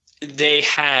 they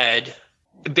had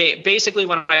basically,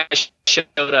 when I showed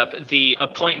up, the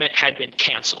appointment had been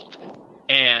canceled.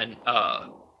 And,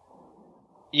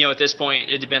 at this point,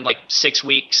 it had been like 6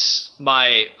 weeks.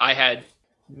 I had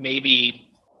maybe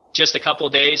just a couple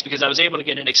of days because I was able to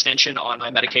get an extension on my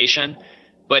medication,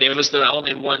 but it was the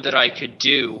only one that I could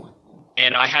do.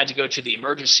 And I had to go to the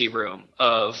emergency room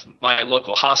of my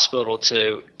local hospital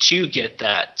to get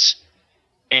that.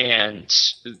 And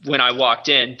when I walked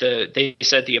in, they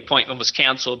said the appointment was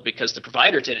canceled because the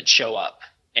provider didn't show up.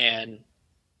 And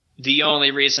the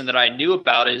only reason that I knew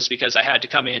about it is because I had to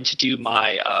come in to do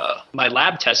my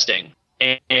lab testing.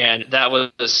 And that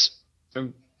was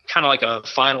kind of like a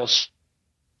final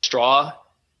straw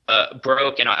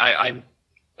broke. And I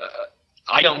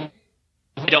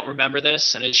don't remember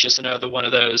this, and it's just another one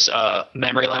of those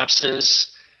memory lapses.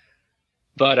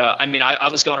 But I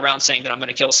was going around saying that I'm going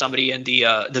to kill somebody in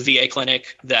the VA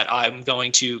clinic, that I'm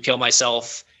going to kill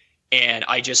myself, and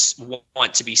I just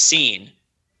want to be seen.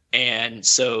 And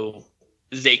so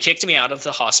they kicked me out of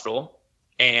the hospital.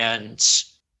 And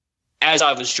as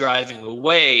I was driving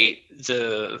away,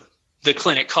 the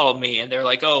clinic called me, and they're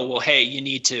like, "Oh, well, hey, you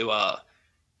need to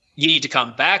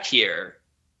come back here."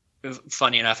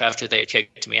 Funny enough, after they had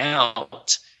kicked me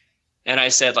out. And I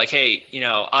said, like, hey,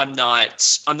 I'm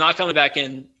not coming back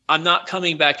in. I'm not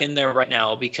coming back in there right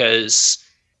now because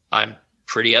I'm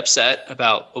pretty upset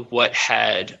about what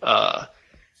had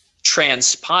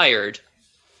transpired.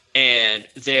 And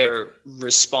their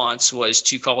response was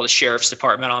to call the sheriff's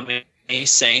department on me,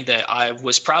 saying that I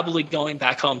was probably going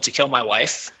back home to kill my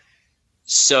wife.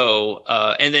 So,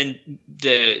 and then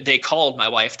they called my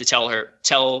wife to tell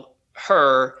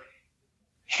her,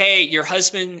 hey, your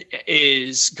husband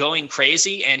is going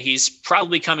crazy and he's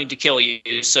probably coming to kill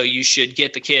you, so you should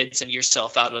get the kids and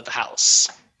yourself out of the house.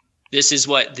 This is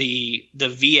what the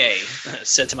VA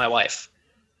said to my wife.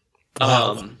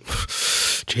 Wow.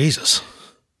 Jesus.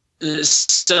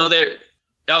 So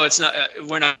it's not.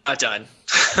 We're not done.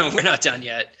 We're not done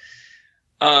yet.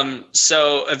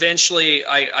 So eventually,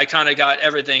 I kind of got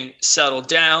everything settled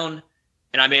down,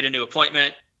 and I made a new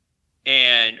appointment.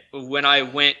 And when I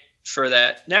went for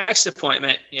that next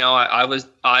appointment, I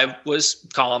was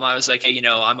calm. I was like, hey,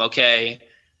 I'm okay.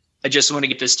 I just want to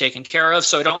get this taken care of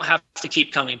so I don't have to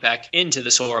keep coming back into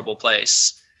this horrible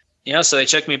place. So they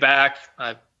took me back.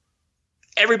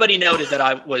 Everybody noted that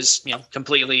I was,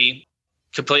 completely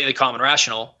calm and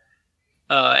rational.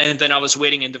 And then I was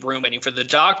waiting in the room waiting for the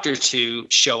doctor to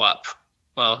show up.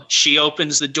 Well, she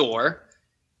opens the door,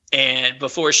 and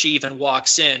before she even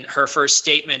walks in, her first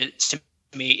statement to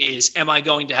me is, am I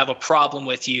going to have a problem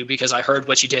with you because I heard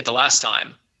what you did the last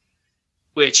time?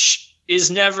 Which is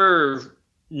never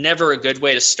a good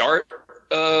way to start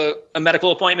a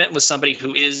medical appointment with somebody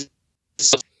who is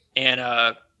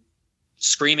and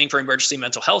screaming for emergency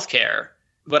mental health care.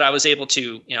 But I was able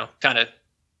to, kind of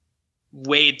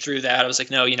wade through that. I was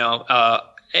like, no,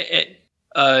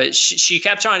 she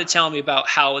kept trying to tell me about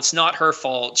how it's not her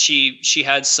fault. She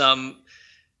had some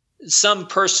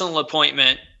personal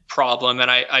appointment problem, and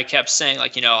I kept saying,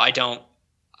 like, I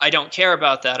don't care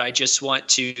about that. I just want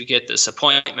to get this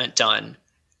appointment done.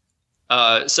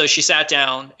 So she sat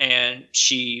down and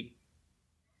she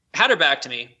had her back to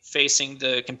me, facing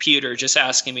the computer, just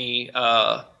asking me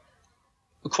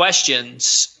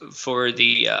questions for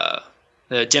the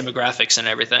demographics and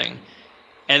everything.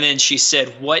 And then she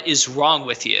said, "What is wrong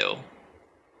with you?"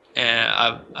 And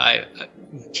I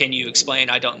can you explain?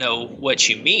 I don't know what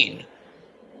you mean.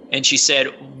 And she said,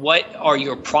 "What are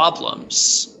your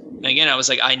problems?" And again, I was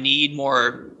like, I need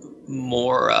more,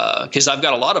 because I've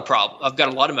got a lot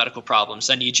of medical problems.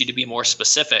 I need you to be more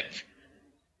specific.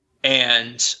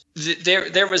 And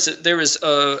there was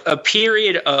a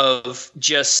period of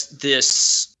just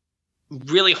this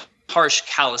really harsh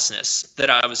callousness that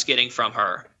I was getting from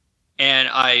her. And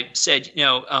I said,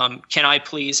 can I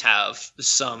please have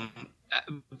some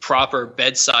proper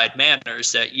bedside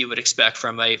manners that you would expect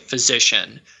from a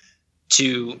physician,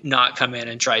 to not come in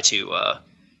and try to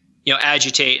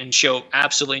agitate and show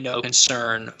absolutely no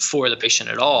concern for the patient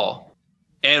at all.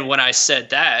 And when I said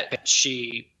that,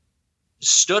 she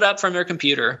stood up from her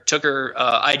computer, took her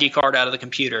ID card out of the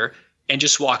computer, and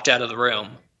just walked out of the room.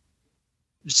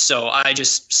 So I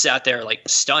just sat there like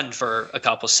stunned for a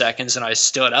couple seconds, and I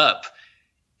stood up,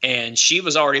 and she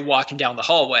was already walking down the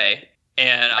hallway.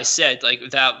 And I said,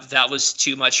 like, that was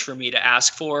too much for me to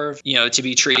ask for, to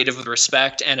be treated with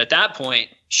respect. And at that point,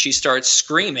 she starts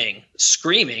screaming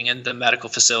in the medical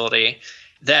facility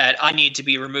that I need to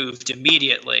be removed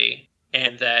immediately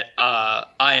and that I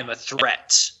am a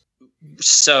threat.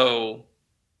 So,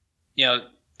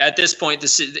 at this point,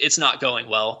 it's not going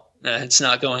well. It's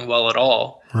not going well at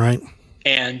all. Right.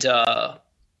 And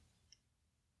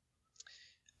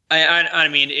I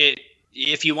mean,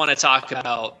 if you want to talk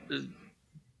about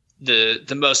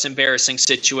the most embarrassing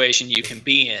situation you can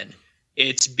be in,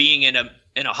 it's being in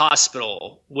a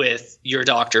hospital with your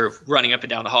doctor running up and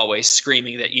down the hallway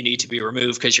screaming that you need to be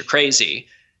removed because you're crazy.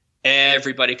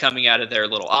 Everybody coming out of their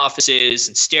little offices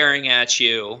and staring at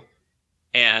you,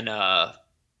 and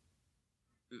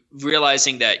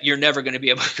realizing that you're never going to be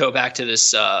able to go back to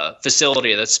this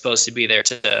facility that's supposed to be there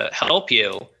to help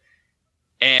you.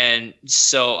 And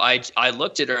so I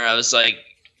looked at her and I was like,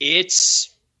 it's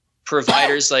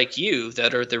providers like you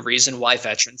that are the reason why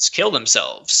veterans kill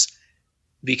themselves,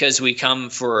 because we come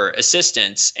for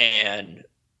assistance, and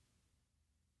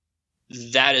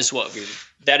that is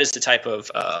the type of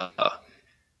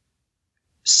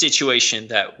situation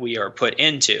that we are put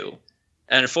into.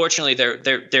 And unfortunately,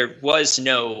 there was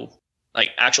no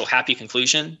like actual happy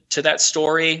conclusion to that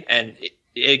story, and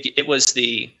it was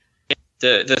the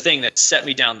thing that set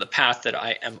me down the path that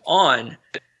I am on,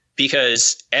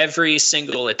 because every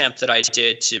single attempt that I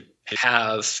did to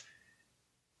have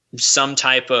some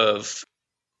type of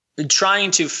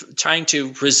trying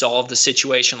to resolve the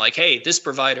situation, like, hey, this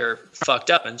provider fucked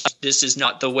up, and this is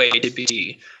not the way to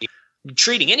be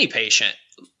treating any patient,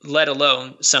 let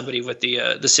alone somebody with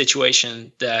the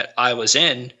situation that I was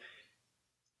in.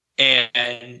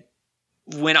 And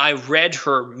when I read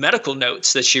her medical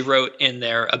notes that she wrote in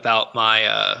there about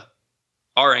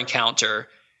our encounter,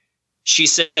 she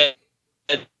said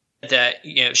that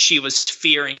she was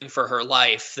fearing for her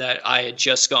life, that I had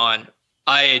just gone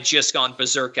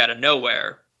berserk out of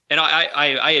nowhere. And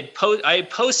I had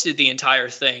posted the entire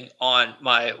thing on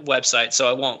my website, so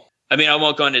I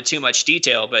won't go into too much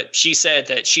detail, but she said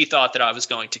that she thought that I was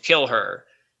going to kill her.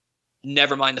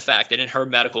 Never mind the fact that in her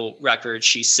medical record,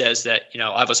 she says that,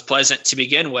 I was pleasant to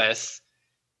begin with.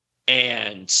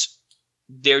 And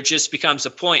there just becomes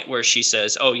a point where she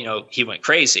says, oh, he went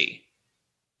crazy.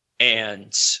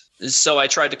 And so I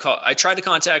tried to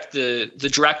contact the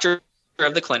director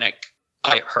of the clinic,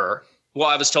 her. Well,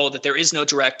 I was told that there is no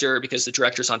director because the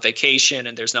director's on vacation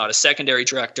and there's not a secondary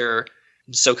director.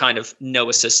 So kind of no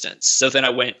assistance. So then I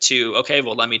went to, okay,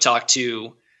 well, let me talk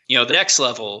to, the next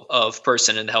level of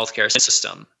person in the healthcare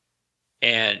system.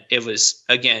 And it was,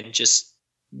 again, just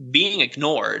being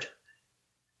ignored.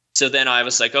 So then I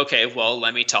was like, okay, well,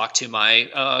 let me talk to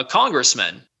my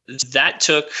congressman. That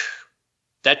took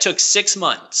 6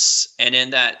 months. And in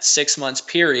that 6 months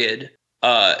period,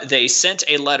 they sent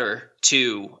a letter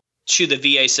to the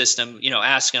VA system,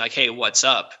 asking like, hey, what's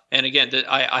up? And again,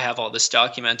 I have all this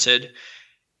documented.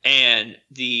 And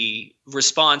the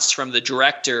response from the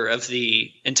director of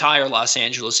the entire Los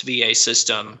Angeles VA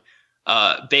system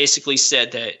basically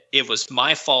said that it was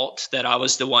my fault that I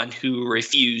was the one who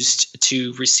refused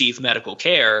to receive medical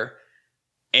care,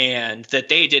 and that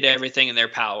they did everything in their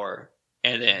power.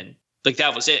 And then,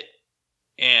 that was it.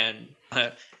 And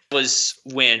was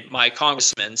when my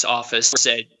congressman's office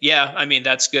said, yeah,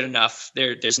 that's good enough.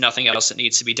 There's nothing else that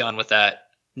needs to be done with that.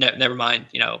 Never mind,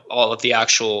 all of the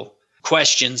actual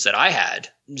questions that I had.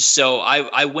 So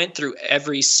I went through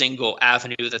every single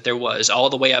avenue that there was, all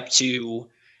the way up to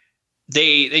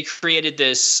they created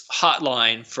this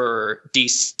hotline for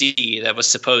DC that was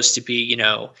supposed to be,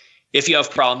 if you have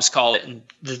problems, call it and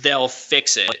they'll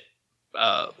fix it,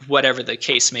 whatever the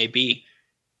case may be.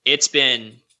 It's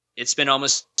been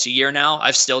almost a year now.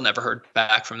 I've still never heard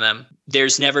back from them.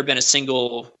 There's never been a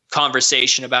single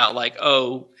conversation about like,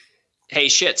 oh, hey,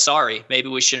 shit, sorry, maybe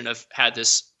we shouldn't have had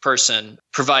this person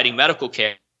providing medical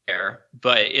care.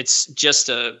 But it's just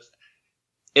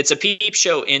it's a peep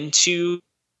show into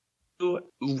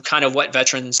kind of what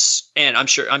veterans, and I'm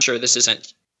sure this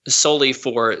isn't solely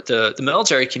for the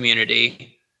military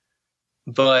community,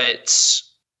 but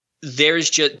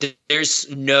there's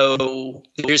no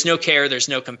care, there's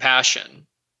no compassion,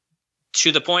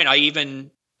 to the point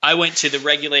I went to the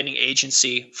regulating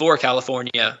agency for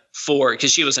California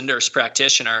because she was a nurse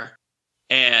practitioner,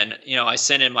 And, I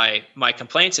sent in my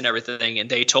complaints and everything, and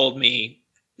they told me,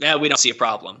 yeah, we don't see a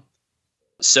problem.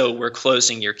 So we're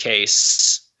closing your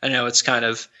case. I know it's kind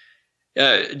of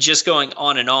just going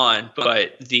on,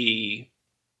 but the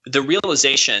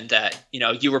realization that,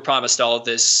 you were promised all of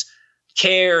this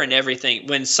care and everything,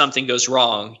 when something goes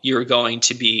wrong, you're going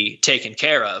to be taken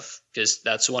care of, because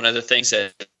that's one of the things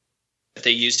that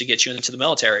they use to get you into the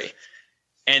military.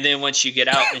 And then once you get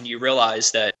out and you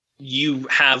realize that you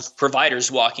have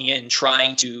providers walking in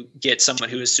trying to get someone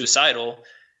who is suicidal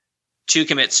to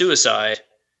commit suicide,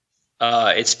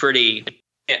 it's pretty,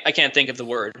 I can't think of the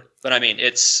word, but I mean,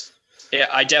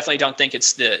 I definitely don't think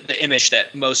it's the image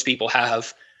that most people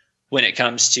have when it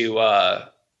comes to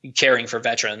caring for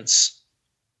veterans.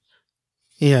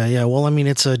 Yeah. Well, I mean,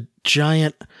 it's a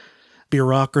giant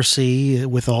bureaucracy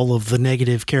with all of the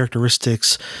negative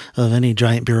characteristics of any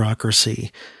giant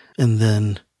bureaucracy. And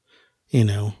then,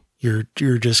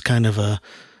 you're just kind of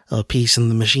a piece in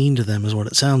the machine to them is what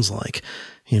it sounds like,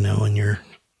 and you're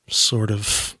sort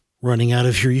of running out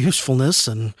of your usefulness,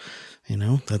 and,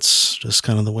 that's just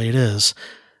kind of the way it is.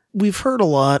 We've heard a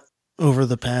lot over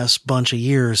the past bunch of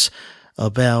years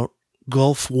about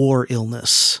Gulf War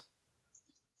illness.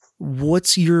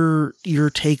 What's your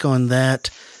take on that?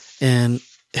 And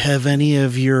have any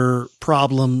of your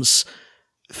problems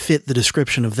fit the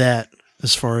description of that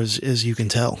as far as you can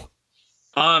tell?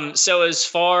 So as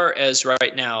far as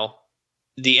right now,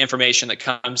 the information that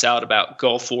comes out about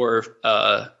Gulf War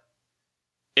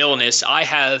illness, I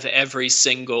have every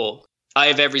single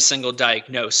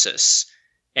diagnosis.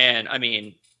 And I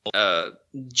mean, I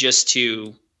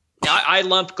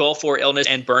lump Gulf War illness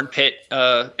and burn pit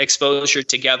exposure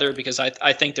together because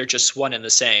I think they're just one and the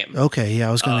same. Okay, yeah,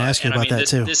 I was going to ask you about that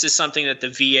too. This is something that the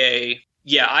VA,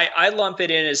 I lump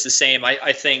it in as the same.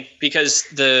 I think because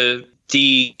the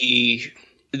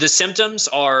symptoms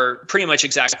are pretty much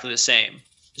exactly the same.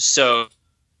 So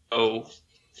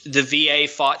the VA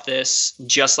fought this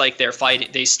just like they're fighting.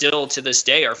 They still to this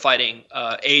day are fighting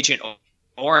Agent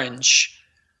Orange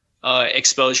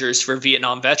exposures for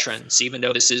Vietnam veterans, even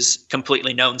though this is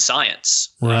completely known science.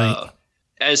 Right.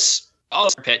 As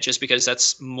also pit, just because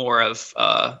that's more of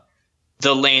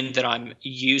the lane that I'm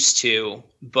used to.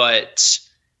 But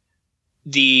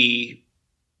the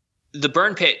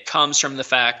burn pit comes from the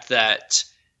fact that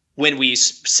when we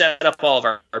set up all of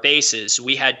our bases,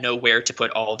 we had nowhere to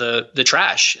put all the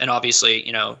trash. And obviously,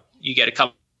 you get a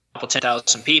couple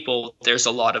 10,000 people, there's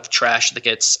a lot of trash that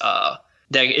gets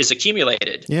that is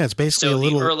accumulated. Yeah, it's basically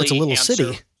it's a little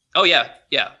city. Oh yeah.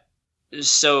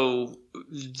 So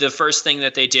the first thing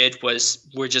that they did was,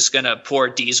 we're just going to pour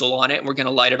diesel on it and we're going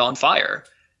to light it on fire.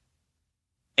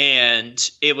 And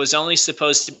it was only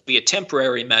supposed to be a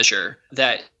temporary measure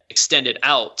that extended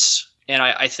out. And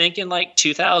I think in like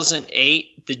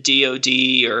 2008, the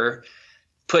DOD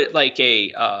put like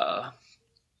a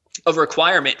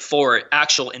requirement for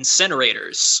actual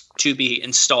incinerators to be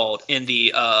installed in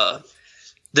the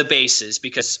bases,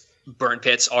 because burn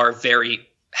pits are very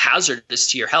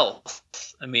hazardous to your health.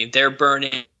 I mean, they're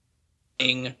burning,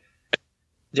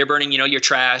 your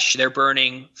trash, they're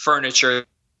burning furniture,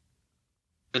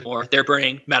 or they're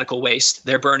burning medical waste,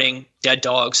 they're burning dead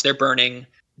dogs, they're burning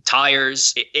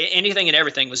tires, anything and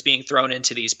everything was being thrown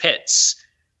into these pits.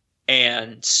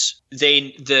 And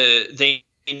they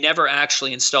never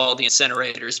actually installed the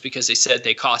incinerators because they said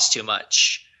they cost too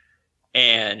much.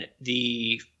 And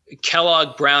the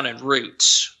Kellogg Brown and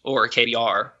Root, or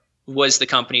KBR, was the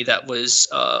company that was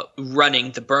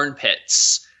running the burn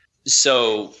pits.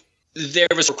 So there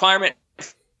was a requirement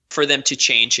for them to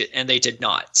change it, and they did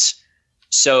not.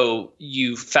 So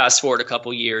you fast forward a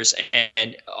couple years,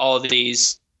 and all of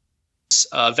these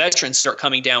veterans start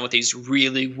coming down with these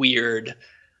really weird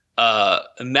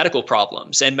medical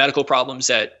problems, and medical problems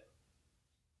that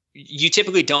you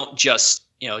typically don't just,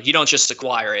 you don't just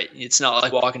acquire it. It's not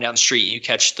like walking down the street and you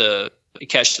catch the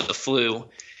flu.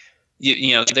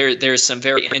 There's some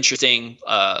very interesting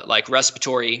like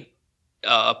respiratory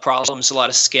problems, a lot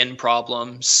of skin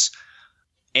problems,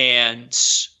 and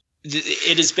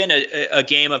it has been a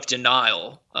game of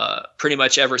denial pretty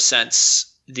much ever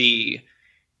since the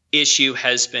issue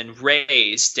has been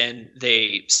raised. And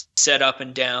they said up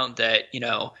and down that,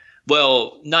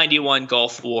 91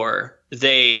 Gulf War,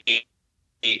 they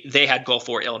had Gulf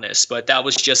War illness, but that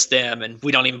was just them, and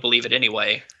we don't even believe it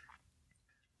anyway.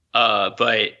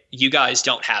 But you guys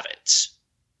don't have it.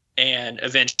 And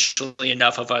eventually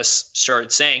enough of us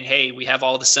started saying, hey, we have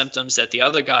all the symptoms that the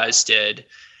other guys did,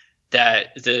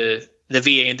 that the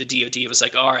VA and the DOD was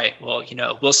like, all right, well,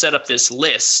 we'll set up this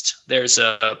list. There's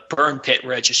a burn pit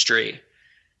registry.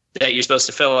 that you're supposed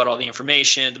to fill out all the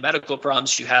information, the medical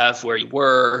problems you have, where you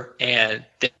were, and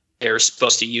they're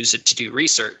supposed to use it to do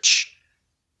research.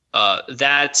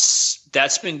 That's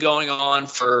been going on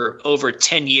for over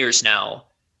 10 years now.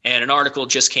 And an article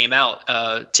just came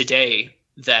out today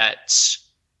that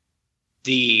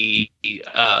there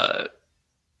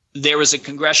was a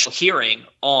congressional hearing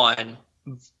on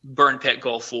burn pit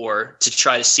Gulf War to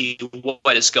try to see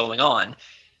what is going on.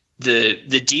 The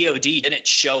DOD didn't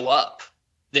show up.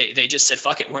 They just said,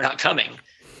 fuck it, we're not coming,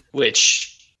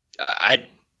 which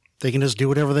they can just do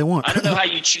whatever they want. I don't know how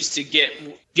you choose to get,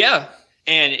 yeah.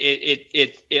 And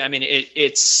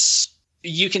it's,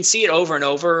 you can see it over and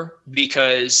over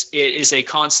because it is a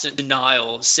constant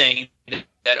denial saying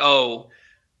that, oh,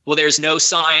 well, there's no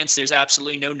science. There's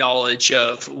absolutely no knowledge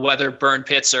of whether burn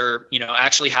pits are,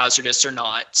 actually hazardous or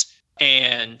not.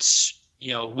 And,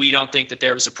 we don't think that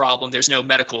there was a problem. There's no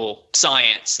medical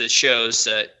science that shows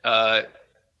that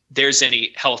there's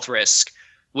any health risk,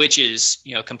 which is,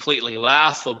 completely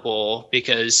laughable,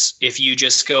 because if you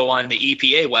just go on the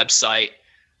EPA website,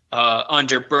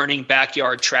 under burning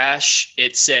backyard trash,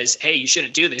 it says, hey, you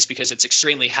shouldn't do this because it's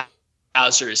extremely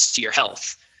hazardous to your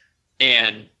health.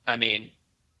 And I mean,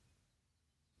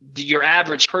 your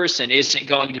average person isn't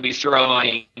going to be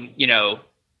throwing,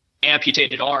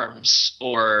 amputated arms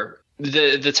or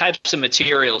the types of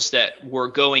materials that were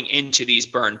going into these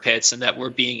burn pits and that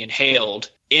were being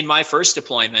inhaled. In my first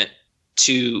deployment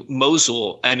to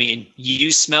Mosul, I mean,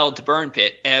 you smelled the burn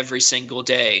pit every single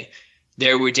day.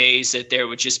 There were days that there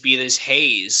would just be this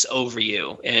haze over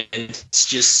you. And it's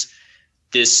just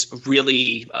this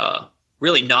really,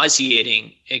 really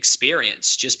nauseating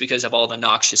experience just because of all the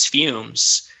noxious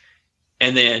fumes.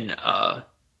 And then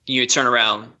you turn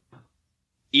around,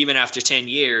 even after 10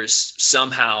 years,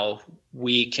 somehow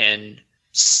we can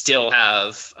still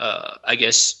have, I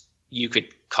guess you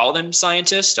could call them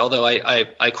scientists, although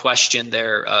I question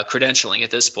their credentialing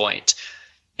at this point,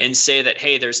 and say that,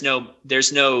 hey, there's no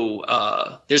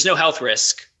health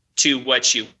risk to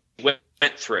what you went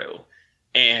through.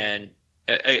 And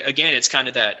again, it's kind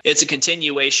of that, it's a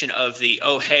continuation of the,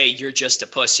 oh, hey, you're just a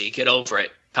pussy, get over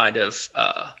it kind of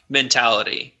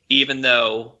mentality, even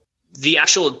though the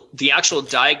actual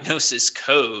diagnosis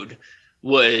code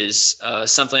was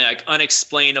something like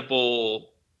unexplainable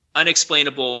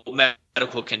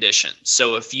medical conditions.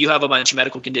 So if you have a bunch of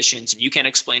medical conditions and you can't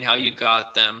explain how you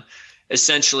got them,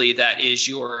 essentially that is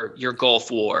your Gulf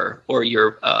War or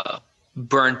your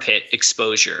burn pit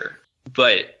exposure.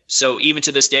 But so even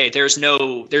to this day, there's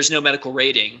no medical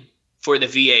rating for the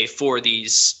VA for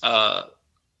these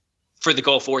for the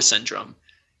Gulf War syndrome.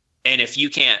 And if you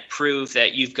can't prove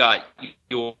that you've got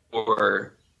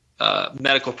your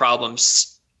medical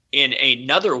problems in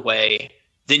another way,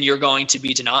 then you're going to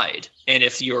be denied. And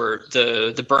if you're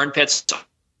the burn pits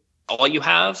all you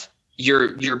have,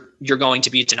 you're going to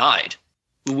be denied.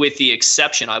 With the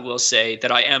exception, I will say,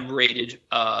 that I am rated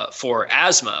for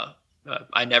asthma.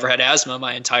 I never had asthma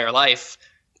my entire life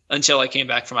until I came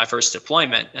back from my first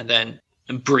deployment, and then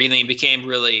breathing became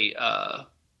really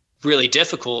really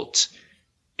difficult.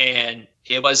 And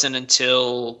it wasn't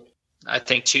until I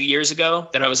think 2 years ago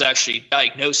that I was actually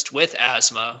diagnosed with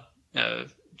asthma,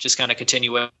 just kind of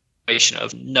continuation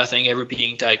of nothing ever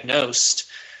being diagnosed.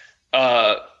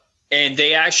 And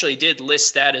they actually did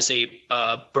list that as a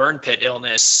burn pit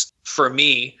illness for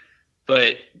me.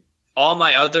 But all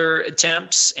my other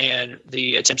attempts and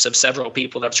the attempts of several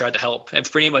people that I've tried to help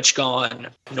have pretty much gone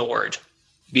ignored,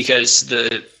 because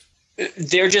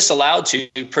they're just allowed to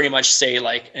pretty much say,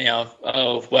 like,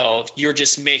 oh, well, you're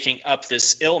just making up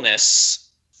this illness.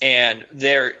 And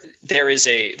there's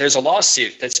a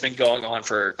lawsuit that's been going on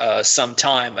for some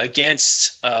time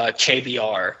against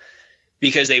KBR,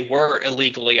 because they were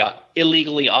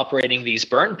illegally operating these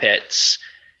burn pits.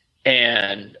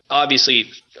 And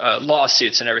obviously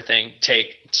lawsuits and everything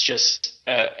take just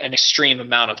an extreme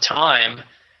amount of time.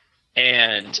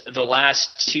 And the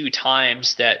last two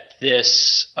times that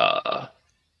this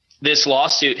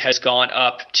lawsuit has gone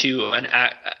up to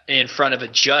in front of a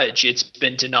judge, it's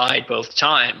been denied both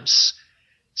times,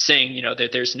 saying,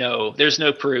 that there's no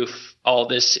proof. All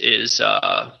this is,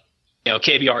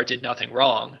 KBR did nothing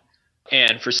wrong.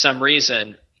 And for some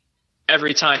reason,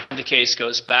 every time the case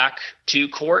goes back to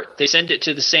court, they send it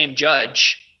to the same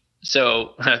judge.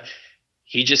 So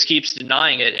he just keeps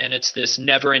denying it. And it's this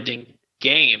never-ending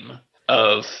game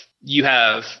of, you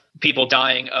have people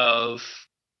dying of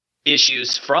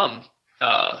issues from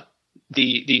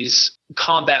these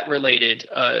combat-related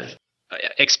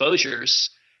exposures.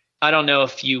 I don't know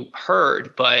if you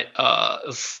heard, but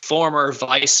former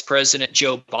Vice President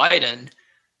Joe Biden,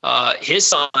 his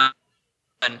son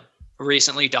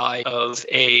recently died of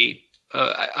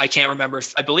I can't remember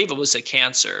I believe it was a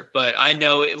cancer, but I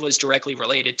know it was directly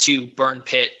related to burn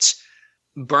pit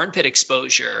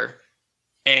exposure.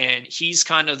 And he's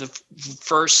kind of the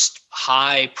first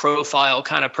high profile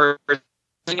kind of person.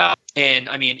 And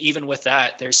I mean, even with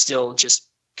that, there's still just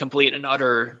complete and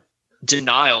utter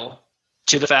denial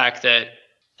to the fact that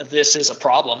this is a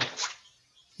problem.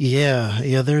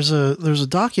 Yeah. There's a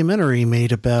documentary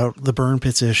made about the burn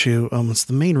pits issue. It's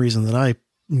the main reason that I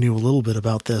knew a little bit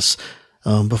about this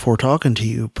before talking to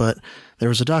you. But there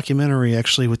was a documentary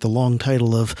actually with the long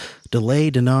title of "Delay,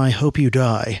 Deny, Hope You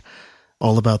Die,"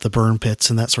 all about the burn pits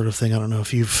and that sort of thing. I don't know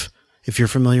if you're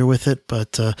familiar with it,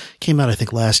 but came out I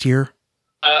think last year.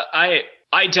 I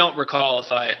don't recall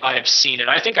if I have seen it.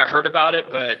 I think I heard about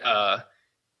it, but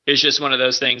it's just one of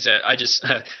those things that I just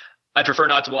I prefer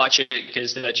not to watch it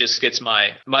because that just gets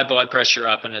my blood pressure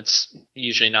up, and it's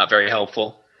usually not very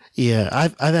helpful. Yeah,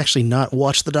 I've actually not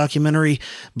watched the documentary,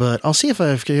 but I'll see if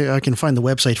I can find the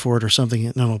website for it or something,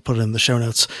 and I'll put it in the show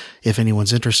notes if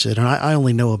anyone's interested. And I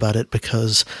only know about it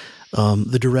because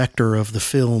the director of the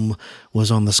film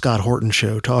was on the Scott Horton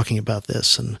show talking about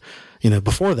this. And,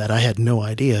 before that, I had no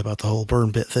idea about the whole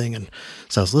burn pit thing. And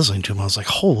so I was listening to him. I was like,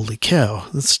 holy cow.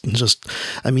 It's just,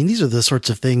 these are the sorts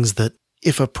of things that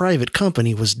if a private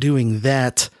company was doing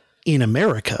that in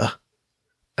America,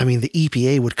 the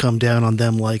EPA would come down on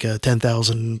them like a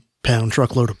 10,000 pound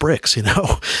truckload of bricks,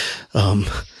 that's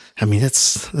the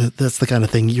kind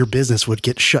of thing your business would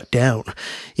get shut down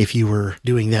if you were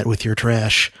doing that with your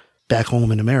trash back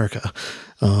home in America.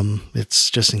 It's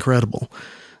just incredible.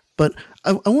 But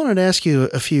I wanted to ask you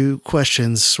a few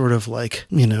questions, sort of like,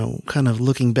 kind of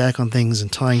looking back on things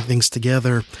and tying things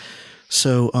together.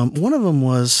 So one of them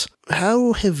was,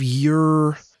 how has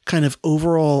your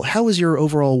overall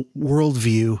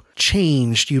worldview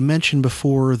changed? You mentioned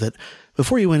before that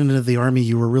before you went into the Army,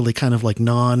 you were really kind of like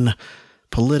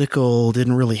non-political,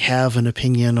 didn't really have an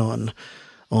opinion on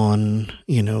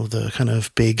the kind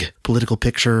of big political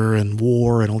picture and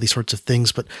war and all these sorts of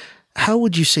things. But how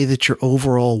would you say that your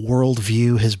overall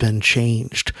worldview has been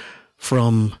changed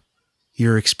from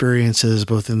your experiences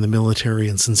both in the military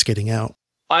and since getting out?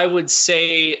 I would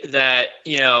say that,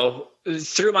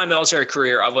 through my military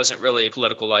career, I wasn't really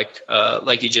political like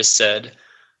you just said,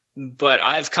 but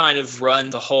I've kind of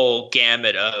run the whole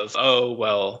gamut of,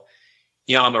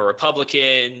 I'm a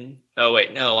Republican. Oh,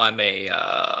 wait, no, I'm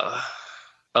a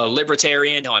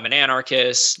libertarian. No, I'm an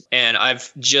anarchist. And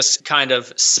I've just kind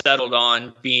of settled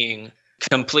on being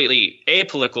completely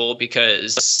apolitical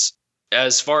because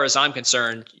as far as I'm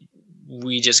concerned,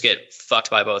 we just get fucked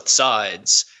by both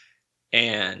sides.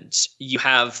 And you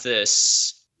have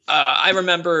this, I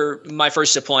remember my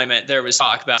first deployment, there was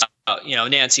talk about,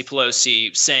 Nancy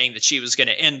Pelosi saying that she was going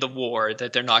to end the war,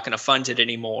 that they're not going to fund it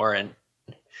anymore, and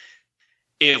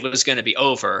it was going to be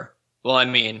over. Well, I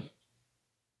think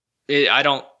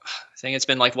it's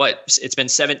been it's been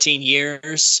 17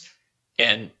 years,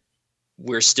 and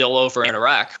we're still over in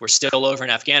Iraq. We're still over in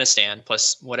Afghanistan,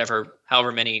 plus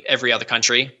however many, every other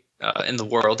country in the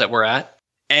world that we're at.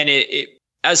 And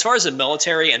as far as the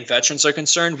military and veterans are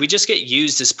concerned, we just get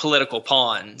used as political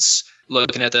pawns.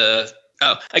 Looking at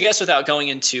I guess without going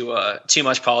into too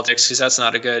much politics, because that's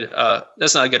not a good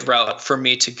route for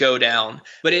me to go down.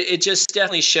 But it just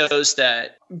definitely shows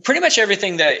that pretty much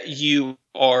everything that you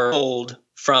are told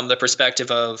from the perspective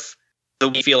of the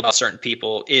way you feel about certain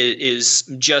people is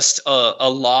just a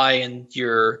lie, and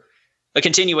you're a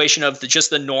continuation of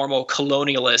the normal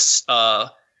colonialist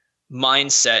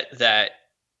mindset that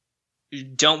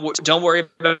don't worry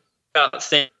about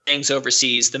things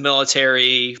overseas. The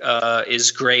military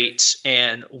is great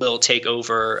and will take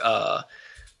over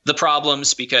the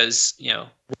problems because,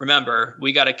 remember,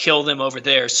 we got to kill them over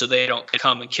there so they don't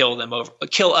come and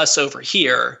kill us over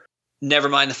here. Never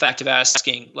mind the fact of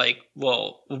asking,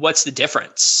 what's the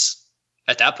difference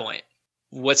at that point?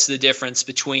 What's the difference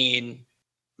between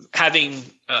having,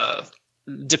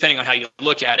 depending on how you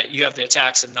look at it, you have the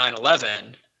attacks of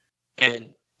 9/11, and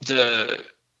the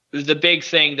big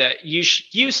thing that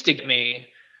used to get me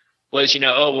was,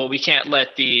 we can't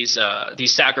let these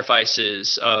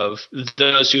sacrifices of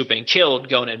those who've been killed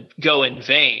go in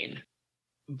vain.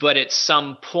 But at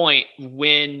some point,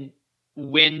 when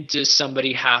does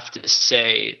somebody have to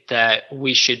say that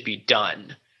we should be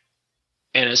done?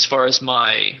 And as far as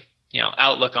my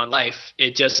outlook on life,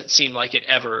 it doesn't seem like it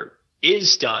ever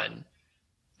is done.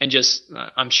 And just,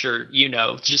 I'm sure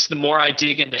just the more I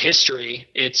dig into history,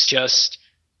 it's just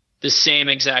the same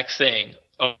exact thing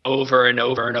over and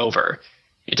over and over.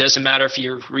 It doesn't matter if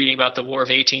you're reading about the War of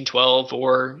 1812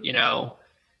 or,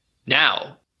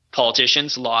 now.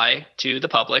 politicians lie to the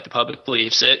public. The public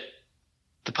believes it.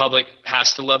 The public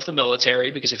has to love the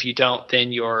military, because if you don't,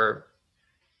 then you're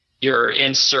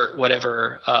insert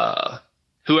whatever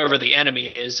whoever the enemy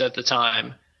is at the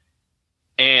time,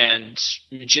 and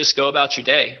you just go about your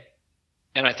day.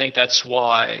 And I think that's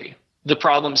why the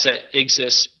problems that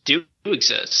exist do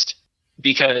exist,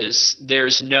 because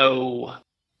there's no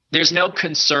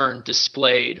concern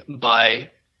displayed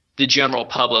by the general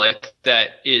public that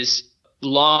is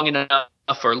long enough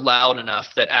or loud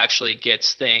enough that actually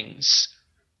gets things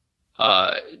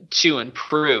to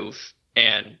improve.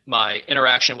 And my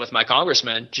interaction with my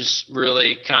congressman just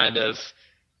really kind of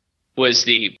was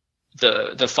the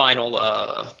final,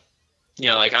 I'm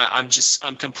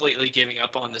completely giving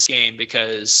up on this game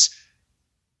because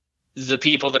the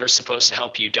people that are supposed to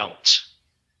help you don't.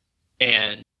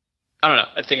 And I don't know.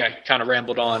 I think I kind of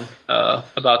rambled on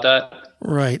about that.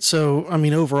 Right. So, I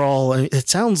mean, overall, it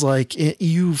sounds like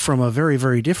you, from a very,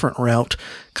 very different route,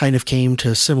 kind of came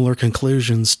to similar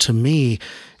conclusions to me.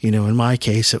 In my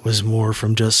case, it was more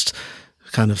from just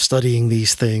kind of studying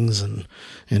these things and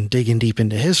digging deep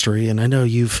into history. And I know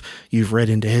you've read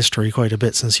into history quite a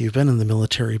bit since you've been in the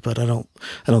military, but I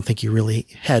don't think you really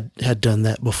had done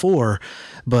that before.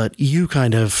 But you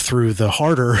kind of through the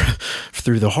harder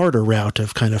route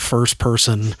of kind of first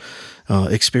person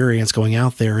experience, going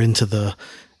out there into the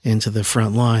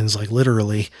front lines, like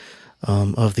literally,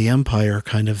 of the empire,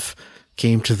 kind of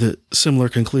came to the similar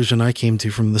conclusion I came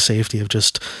to from the safety of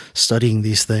just studying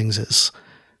these things, is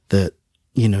that,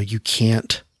 you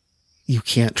can't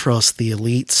trust the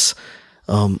elites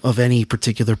of any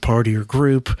particular party or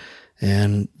group,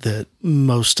 and that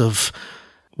most of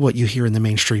what you hear in the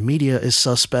mainstream media is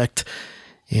suspect,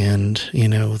 and,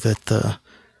 that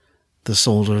the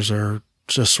soldiers are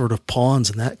just sort of pawns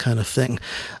and that kind of thing.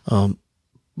 But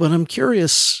I'm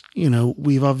curious,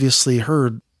 we've obviously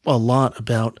heard a lot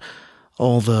about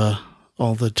all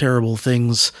the terrible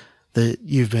things that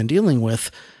you've been dealing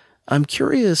with. I'm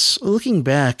curious, looking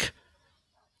back,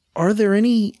 are there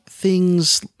any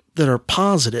things that are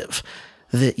positive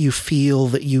that you feel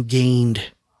that you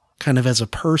gained kind of as a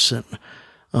person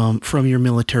from your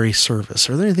military service?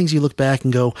 Are there any things you look back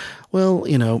and go, well,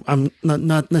 I'm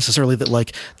not necessarily that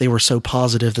like they were so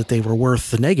positive that they were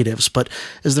worth the negatives, but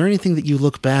is there anything that you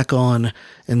look back on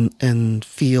and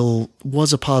feel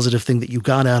was a positive thing that you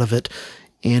got out of it?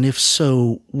 And if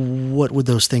so, what would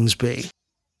those things be?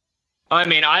 I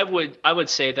mean, I would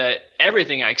say that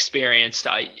everything I experienced,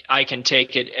 I can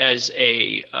take it as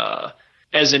a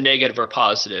negative or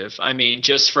positive. I mean,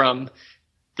 just from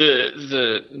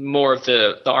the more of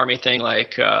the Army thing,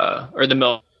 like or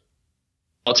the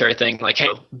military thing, like, hey,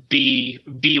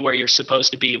 be where you're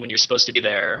supposed to be when you're supposed to be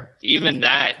there. Even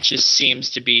that just seems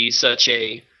to be such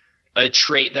a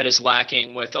trait that is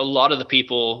lacking with a lot of the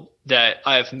people that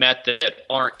I've met that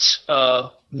aren't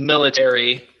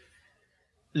military.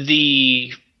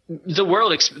 The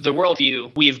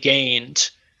worldview we've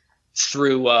gained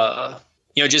through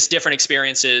just different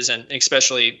experiences, and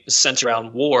especially centered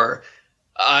around war.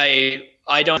 I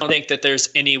don't think that there's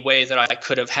any way that I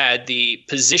could have had the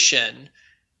position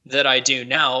that I do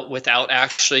now without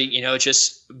actually,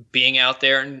 just being out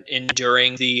there and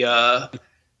enduring the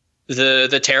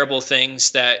terrible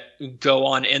things that go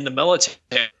on in the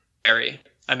military.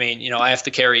 I mean, I have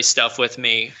to carry stuff with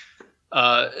me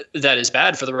that is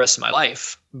bad for the rest of my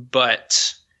life,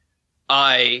 but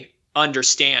I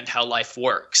understand how life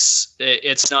works.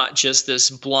 It's not just this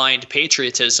blind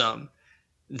patriotism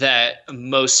that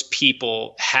most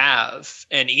people have.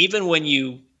 And even when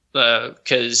you,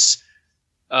 because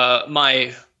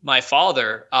my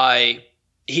father,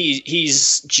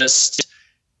 he's just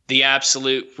the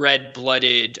absolute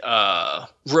red-blooded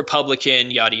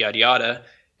Republican, yada yada yada.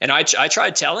 And I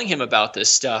tried telling him about this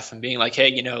stuff and being like,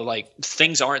 hey, like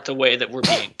things aren't the way that we're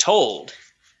being told.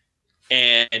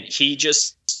 And he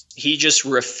just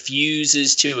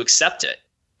refuses to accept it.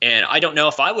 And I don't know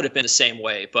if I would have been the same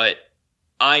way, but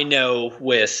I know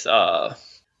with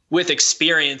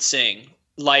experiencing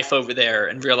life over there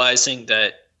and realizing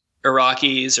that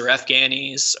Iraqis or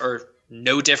Afghanis are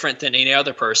no different than any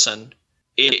other person,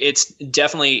 it's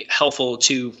definitely helpful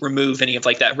to remove any of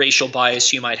like that racial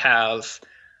bias you might have.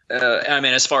 I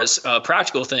mean, as far as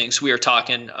practical things, we were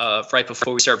talking right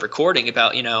before we started recording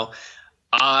about,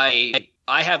 I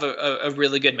have a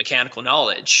really good mechanical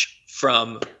knowledge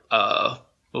from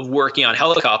working on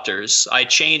helicopters. I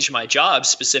changed my job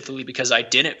specifically because I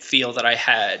didn't feel that I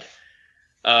had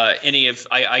any of,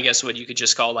 I guess what you could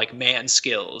just call like man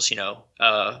skills,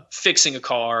 fixing a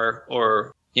car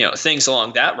or, things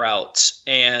along that route.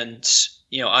 And,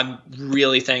 I'm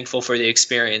really thankful for the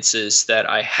experiences that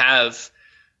I have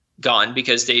gone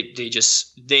because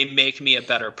they make me a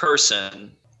better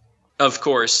person. Of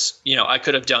course, I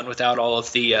could have done without all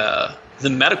of the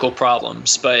medical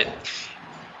problems, but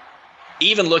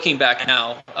even looking back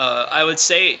now, I would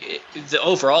say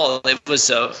overall it was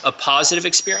a positive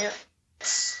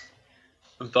experience.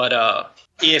 But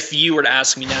if you were to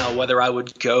ask me now whether I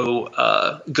would go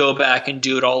back and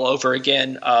do it all over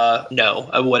again, no,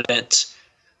 I wouldn't.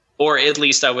 Or at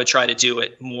least I would try to do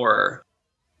it more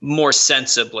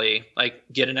sensibly, like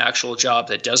get an actual job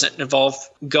that doesn't involve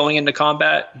going into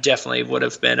combat. Definitely would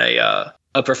have been a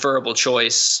preferable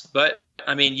choice. But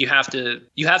I mean, you have to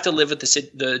live with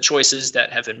the choices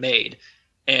that have been made,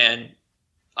 and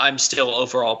I'm still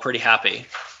overall pretty happy.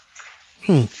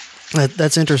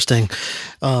 That's interesting,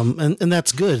 and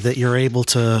that's good that you're able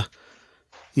to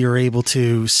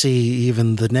see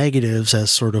even the negatives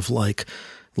as sort of like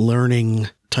learning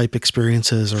type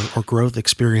experiences or growth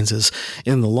experiences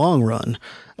in the long run.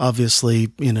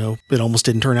 Obviously, it almost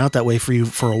didn't turn out that way for you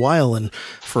for a while. And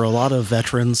for a lot of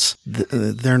veterans,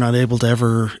 they're not able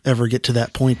to ever get to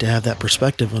that point to have that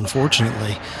perspective,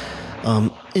 unfortunately.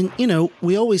 And,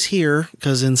 we always hear,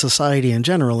 because in society in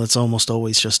general, it's almost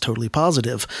always just totally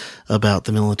positive about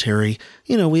the military.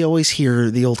 We always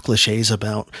hear the old cliches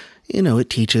about, it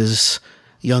teaches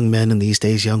young men and these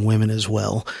days young women as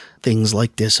well, things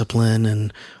like discipline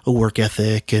and a work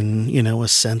ethic and, a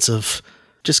sense of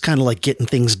just kind of like getting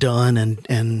things done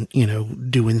and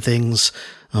doing things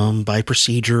by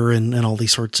procedure and all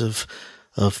these sorts of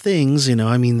things.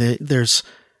 I mean, there's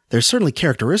certainly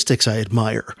characteristics I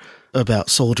admire about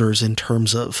soldiers in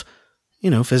terms of,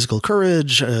 physical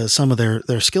courage, some of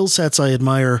their skill sets I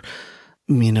admire,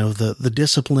 the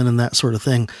discipline and that sort of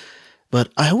thing.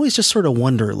 But I always just sort of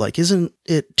wonder, like, isn't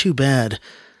it too bad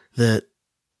that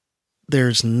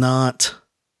there's not,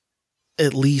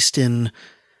 at least in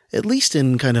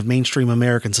kind of mainstream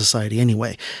American society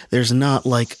anyway, there's not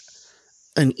like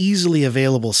an easily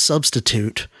available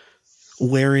substitute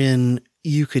wherein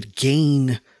you could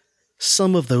gain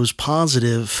some of those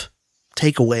positive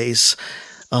takeaways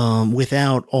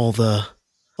without all the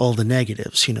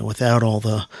negatives, without all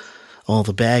the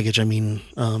baggage. I mean,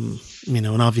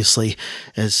 and obviously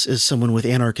as someone with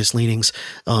anarchist leanings,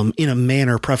 in a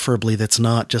manner preferably that's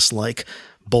not just like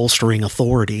bolstering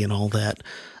authority and all that,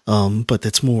 but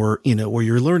that's more, where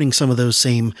you're learning some of those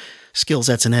same skill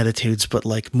sets and attitudes, but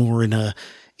like more in a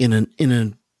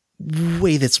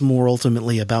way that's more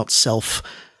ultimately about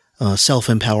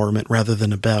self-empowerment rather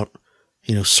than about,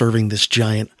 serving this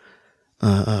giant,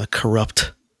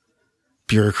 corrupt,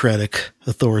 bureaucratic,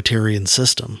 authoritarian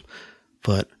system.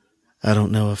 But I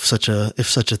don't know if such a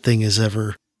thing is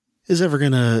ever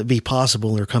going to be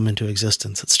possible or come into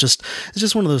existence. It's just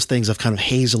one of those things I've kind of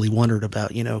hazily wondered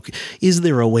about, is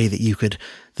there a way that you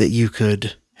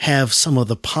could have some of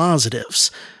the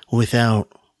positives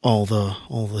without all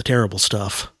the terrible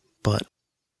stuff? But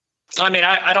I mean,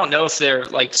 I don't know if they're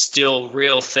like still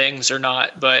real things or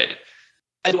not, but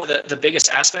I think the biggest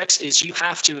aspects is you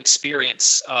have to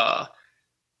experience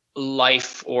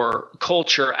life or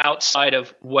culture outside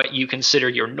of what you consider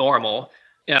your normal.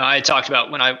 I talked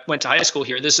about when I went to high school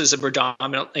here, this is a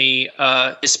predominantly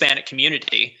Hispanic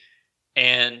community.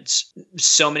 And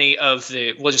so many of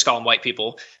we'll just call them white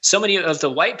people, so many of the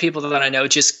white people that I know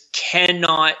just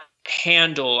cannot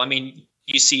handle, I mean,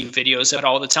 you see videos of it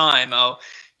all the time.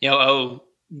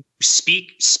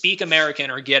 Speak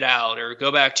American or get out or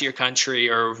go back to your country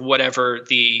or whatever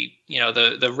the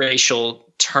racial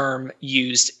term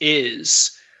used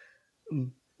is.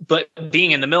 But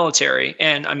being in the military,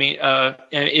 and I mean, and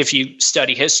if you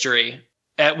study history,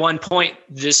 at one point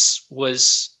this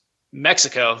was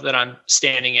Mexico that I'm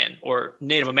standing in, or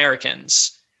Native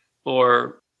Americans,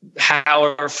 or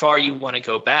however far you want to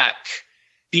go back.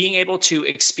 Being able to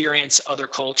experience other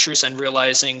cultures and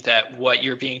realizing that what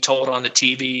you're being told on the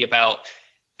TV about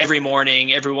every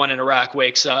morning, everyone in Iraq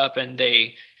wakes up and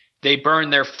they burn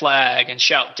their flag and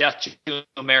shout death to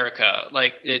America.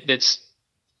 Like it's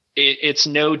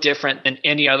no different than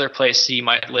any other place you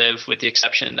might live, with the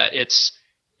exception that it's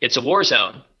a war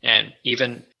zone. And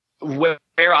even where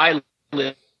I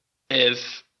live,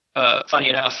 funny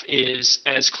enough, is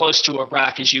as close to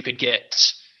Iraq as you could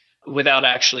get without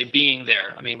actually being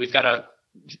there. I mean, we've got a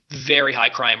very high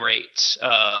crime rate.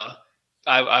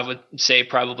 I would say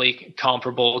probably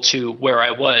comparable to where I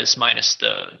was, minus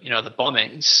the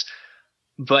bombings.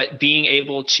 But being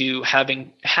able to have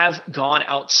gone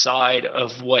outside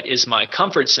of what is my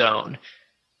comfort zone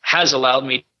has allowed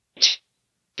me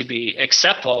to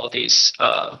accept all of these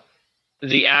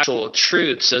the actual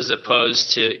truths, as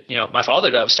opposed to my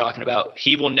father that I was talking about.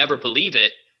 He will never believe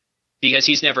it, because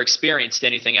he's never experienced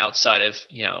anything outside of,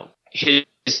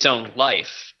 his own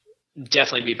life.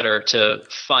 Definitely be better to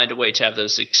find a way to have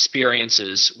those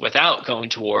experiences without going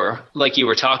to war, like you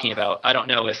were talking about. I don't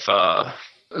know if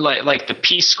like the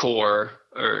Peace Corps,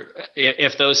 or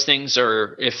if those things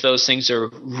are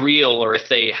real, or if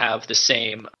they have the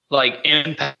same like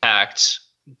impact.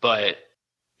 But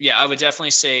yeah, I would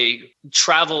definitely say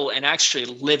travel and actually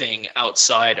living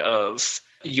outside of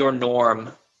your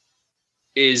norm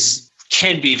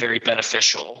can be very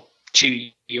beneficial to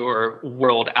your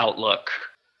world outlook.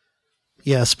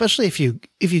 Yeah, especially if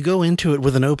you go into it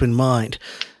with an open mind,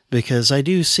 because I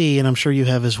do see, and I'm sure you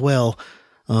have as well,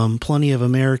 plenty of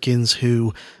Americans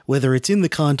who, whether it's in the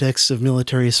context of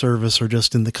military service or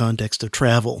just in the context of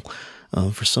travel,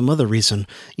 for some other reason,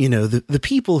 the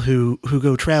people who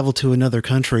go travel to another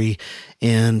country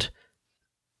and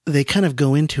they kind of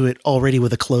go into it already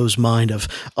with a closed mind of,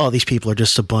 oh, these people are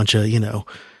just a bunch of,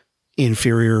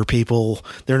 inferior people.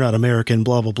 They're not American,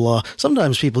 blah, blah, blah.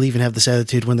 Sometimes people even have this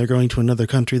attitude when they're going to another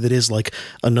country that is like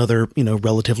another,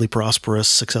 relatively prosperous,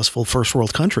 successful first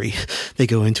world country. They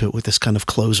go into it with this kind of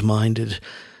closed-minded,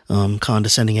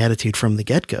 condescending attitude from the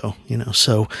get-go,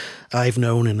 So I've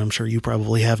known, and I'm sure you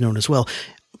probably have known as well,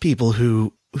 people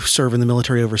who serve in the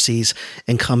military overseas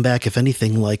and come back, if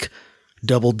anything, like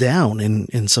double down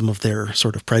in some of their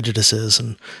sort of prejudices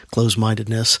and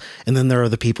closed-mindedness. And then there are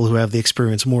the people who have the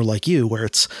experience more like you, where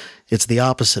it's the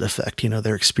opposite effect.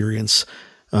 Their experience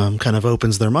kind of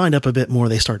opens their mind up a bit more.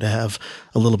 They start to have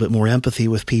a little bit more empathy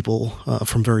with people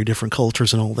from very different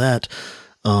cultures and all that.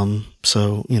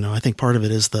 So, I think part of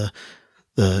it is the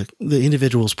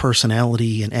individual's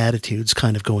personality and attitudes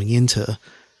kind of going into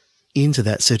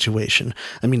that situation.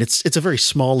 I mean, it's a very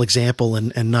small example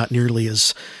and not nearly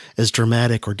as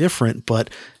dramatic or different, but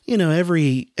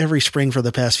every spring for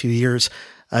the past few years,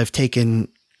 I've taken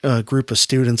a group of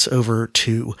students over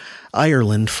to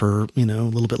Ireland for, a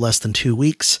little bit less than 2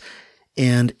 weeks.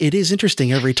 And it is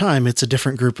interesting every time. It's a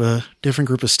different group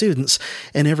of students.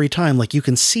 And every time, like, you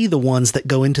can see the ones that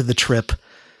go into the trip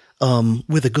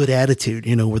with a good attitude,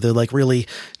 where they're like really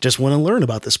just want to learn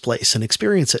about this place and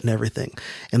experience it and everything.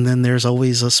 And then there's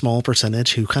always a small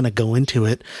percentage who kind of go into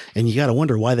it, and you got to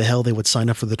wonder why the hell they would sign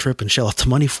up for the trip and shell out the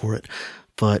money for it.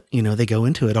 But, they go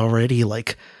into it already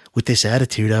like with this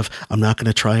attitude of, I'm not going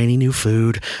to try any new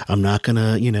food. I'm not going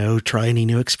to, try any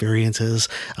new experiences.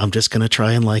 I'm just going to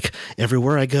try and, like,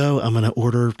 everywhere I go, I'm going to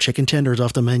order chicken tenders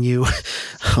off the menu.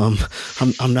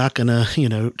 I'm not going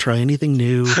to, try anything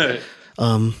new.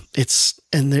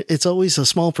 It's always a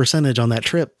small percentage on that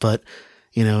trip, but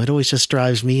it always just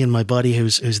drives me and my buddy,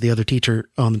 who's the other teacher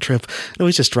on the trip. It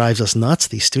always just drives us nuts.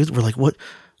 These students, we're like,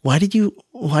 why did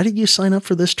you sign up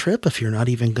for this trip if you're not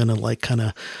even going to like kind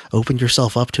of open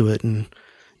yourself up to it?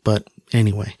 But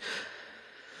anyway,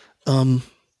 I'm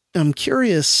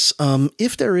curious,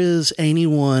 if there is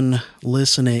anyone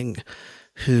listening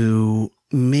who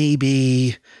may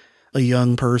be a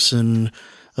young person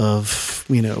of,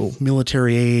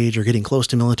 military age or getting close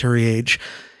to military age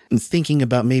and thinking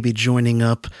about maybe joining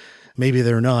up. Maybe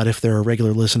they're not, if they're a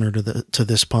regular listener to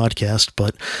this podcast,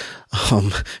 but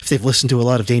if they've listened to a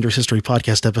lot of Dangerous History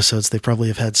podcast episodes, they probably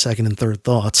have had second and third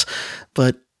thoughts.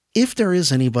 But if there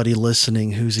is anybody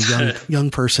listening who's a young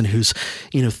person who's,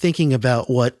 thinking about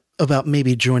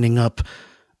maybe joining up,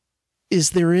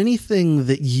 is there anything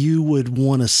that you would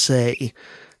want to say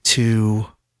to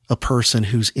a person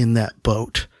who's in that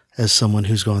boat as someone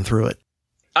who's gone through it?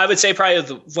 I would say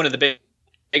probably one of the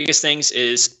biggest things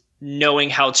is knowing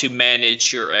how to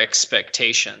manage your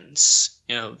expectations.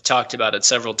 Talked about it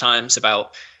several times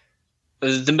about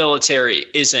the military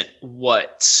isn't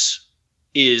what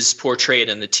is portrayed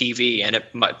in the TV, and it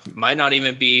might not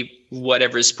even be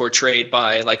whatever is portrayed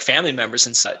by like family members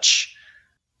and such.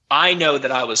 I know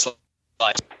that I was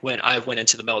like when I went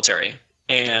into the military,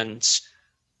 and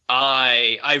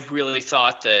I really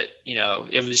thought that,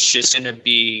 it was just going to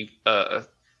be, I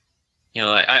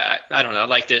don't know,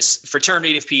 like this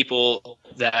fraternity of people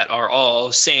that are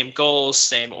all same goals,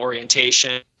 same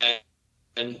orientation,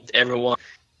 and everyone,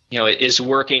 is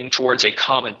working towards a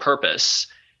common purpose.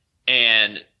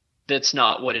 And that's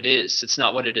not what it is. It's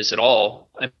not what it is at all.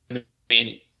 I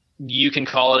mean, you can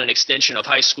call it an extension of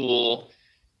high school,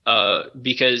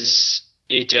 because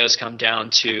it does come down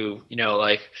to,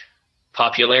 like,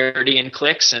 popularity and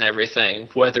cliques and everything,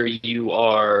 whether you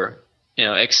are,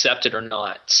 accepted or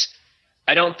not.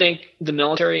 I don't think the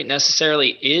military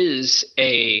necessarily is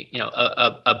a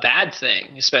bad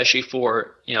thing, especially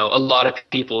for, a lot of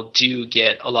people do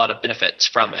get a lot of benefits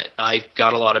from it. I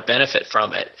got a lot of benefit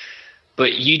from it,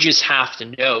 but you just have to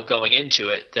know going into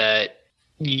it that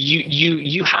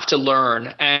you have to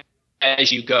learn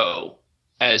as you go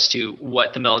as to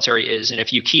what the military is. And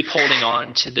if you keep holding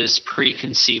on to this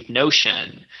preconceived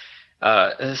notion,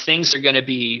 things are going to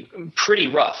be pretty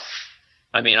rough.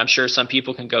 I mean, I'm sure some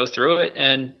people can go through it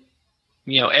and,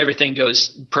 everything goes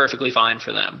perfectly fine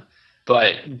for them.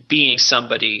 But being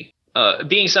somebody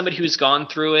who's gone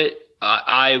through it,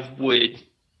 I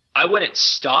wouldn't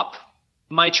stop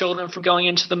my children from going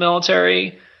into the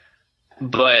military,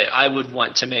 but I would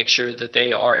want to make sure that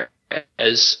they are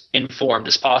as informed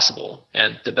as possible.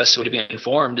 And the best way to be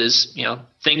informed is,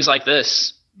 things like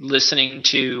this, listening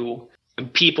to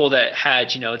people that had,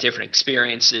 different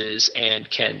experiences and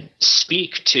can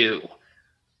speak to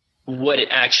what it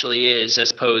actually is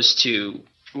as opposed to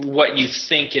what you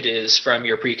think it is from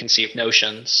your preconceived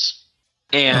notions.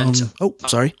 And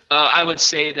sorry. I would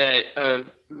say that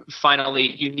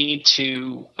finally you need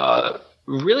to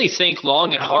really think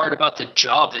long and hard about the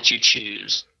job that you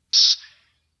choose.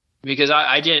 Because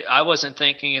I wasn't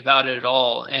thinking about it at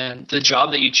all. And the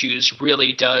job that you choose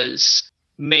really does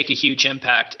make a huge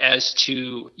impact as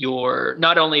to your,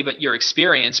 not only but your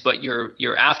experience, but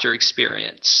your after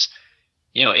experience.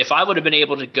 If I would have been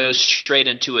able to go straight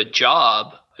into a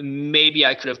job, maybe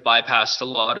I could have bypassed a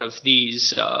lot of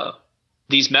these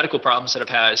medical problems that I've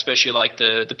had, especially like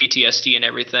the PTSD and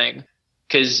everything.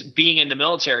 Because being in the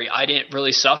military, I didn't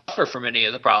really suffer from any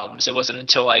of the problems. It wasn't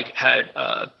until I had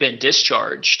been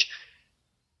discharged.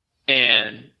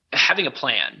 And having a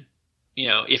plan,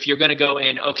 if you're going to go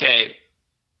in, okay,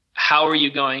 how are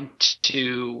you going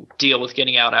to deal with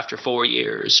getting out after 4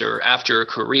 years or after a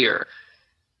career?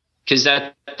 Because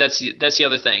that's the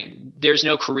other thing. There's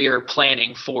no career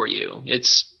planning for you.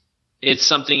 It's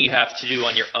something you have to do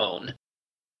on your own.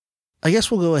 I guess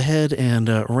we'll go ahead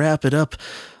and wrap it up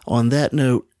on that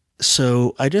note.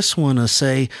 So I just want to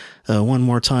say one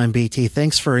more time, BT,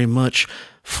 thanks very much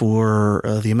for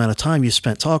the amount of time you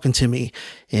spent talking to me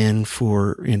and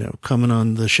for, coming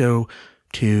on the show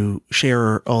to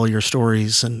share all your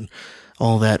stories and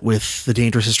all that with the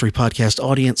Dangerous History Podcast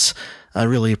audience. I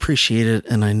really appreciate it,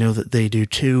 and I know that they do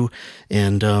too.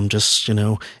 And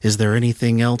is there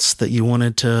anything else that you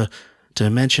wanted to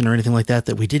mention or anything like that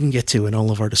we didn't get to in all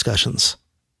of our discussions?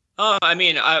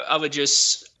 I would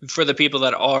just, for the people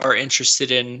that are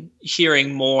interested in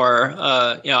hearing more,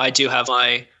 I do have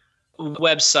my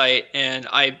website, and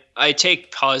I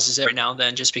take pauses every now and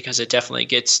then just because it definitely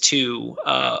gets too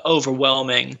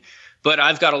overwhelming. But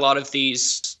I've got a lot of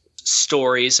these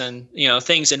stories and,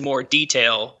 things in more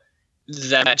detail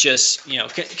that just,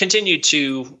 continue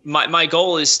to, my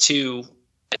goal is to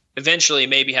eventually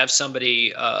maybe have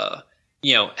somebody,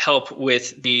 help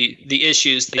with the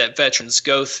issues that veterans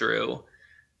go through.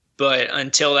 But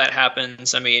until that happens,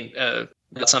 something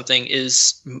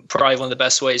is probably one of the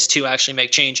best ways to actually make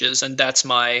changes. And that's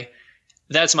my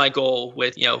goal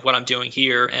with, what I'm doing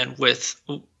here and with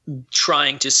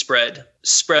trying to spread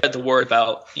the word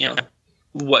about,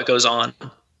 what goes on.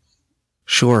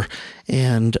 Sure.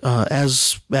 And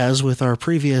as with our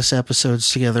previous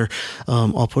episodes together,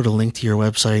 I'll put a link to your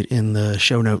website in the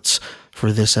show notes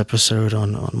for this episode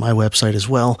on my website as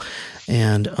well.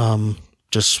 And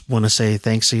just want to say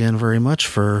thanks again very much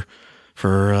for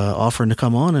offering to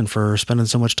come on and for spending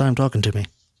so much time talking to me.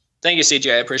 Thank you,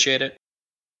 CJ. I appreciate it.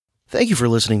 Thank you for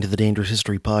listening to the Dangerous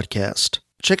History Podcast.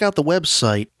 Check out the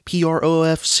website,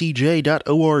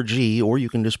 profcj.org, or you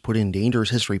can just put in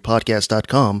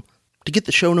dangeroushistorypodcast.com to get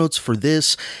the show notes for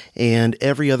this and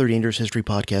every other Dangerous History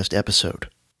Podcast episode.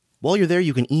 While you're there,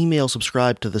 you can email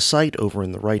subscribe to the site over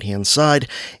in the right-hand side,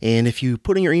 and if you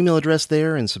put in your email address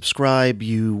there and subscribe,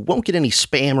 you won't get any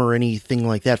spam or anything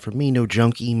like that from me, no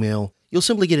junk email. You'll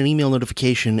simply get an email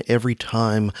notification every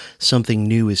time something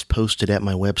new is posted at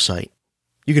my website.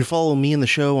 You can follow me and the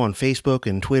show on Facebook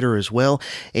and Twitter as well,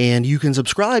 and you can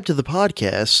subscribe to the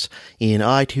podcast in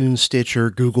iTunes, Stitcher,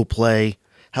 Google Play,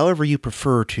 however you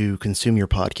prefer to consume your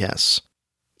podcasts.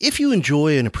 If you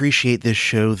enjoy and appreciate this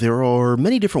show, there are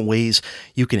many different ways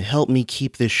you can help me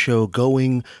keep this show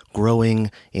going,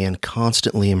 growing, and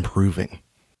constantly improving.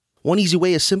 One easy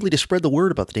way is simply to spread the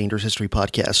word about the Dangerous History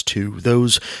Podcast to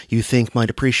those you think might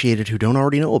appreciate it who don't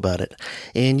already know about it.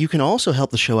 And you can also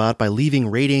help the show out by leaving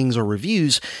ratings or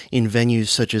reviews in venues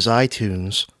such as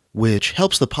iTunes, which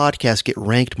helps the podcast get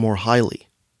ranked more highly.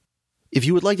 If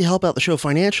you would like to help out the show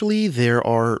financially, there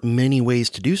are many ways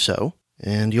to do so,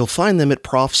 and you'll find them at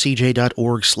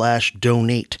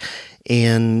profcj.org/donate.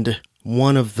 And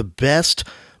one of the best,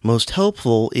 most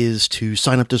helpful is to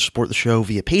sign up to support the show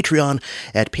via Patreon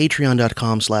at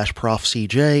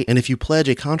patreon.com/profcj. And if you pledge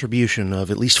a contribution of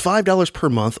at least $5 per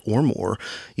month or more,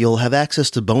 you'll have access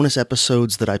to bonus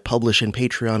episodes that I publish in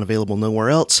Patreon available nowhere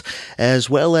else, as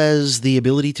well as the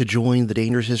ability to join the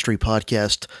Dangerous History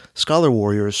Podcast Scholar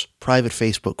Warriors private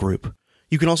Facebook group.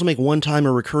 You can also make one-time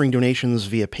or recurring donations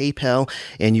via PayPal,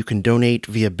 and you can donate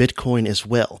via Bitcoin as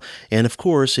well. And of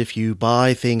course, if you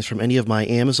buy things from any of my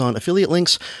Amazon affiliate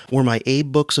links or my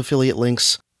Abe Books affiliate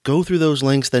links, go through those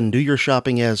links, then do your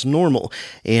shopping as normal,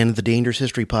 and the Dangerous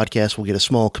History Podcast will get a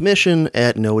small commission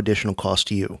at no additional cost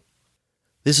to you.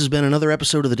 This has been another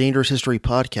episode of the Dangerous History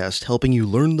Podcast, helping you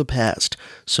learn the past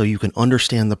so you can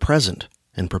understand the present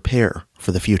and prepare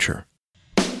for the future.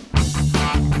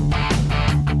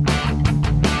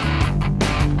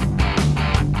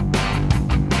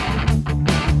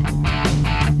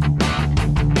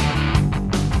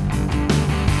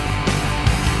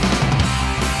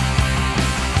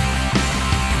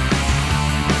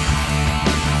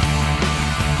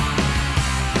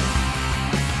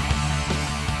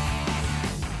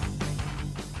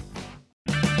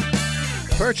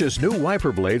 Purchase new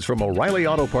wiper blades from O'Reilly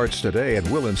Auto Parts today and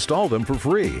we'll install them for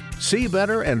free. See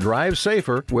better and drive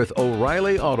safer with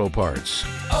O'Reilly Auto Parts.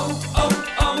 Oh,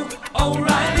 oh, oh,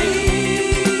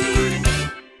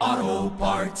 O'Reilly Auto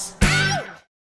Parts.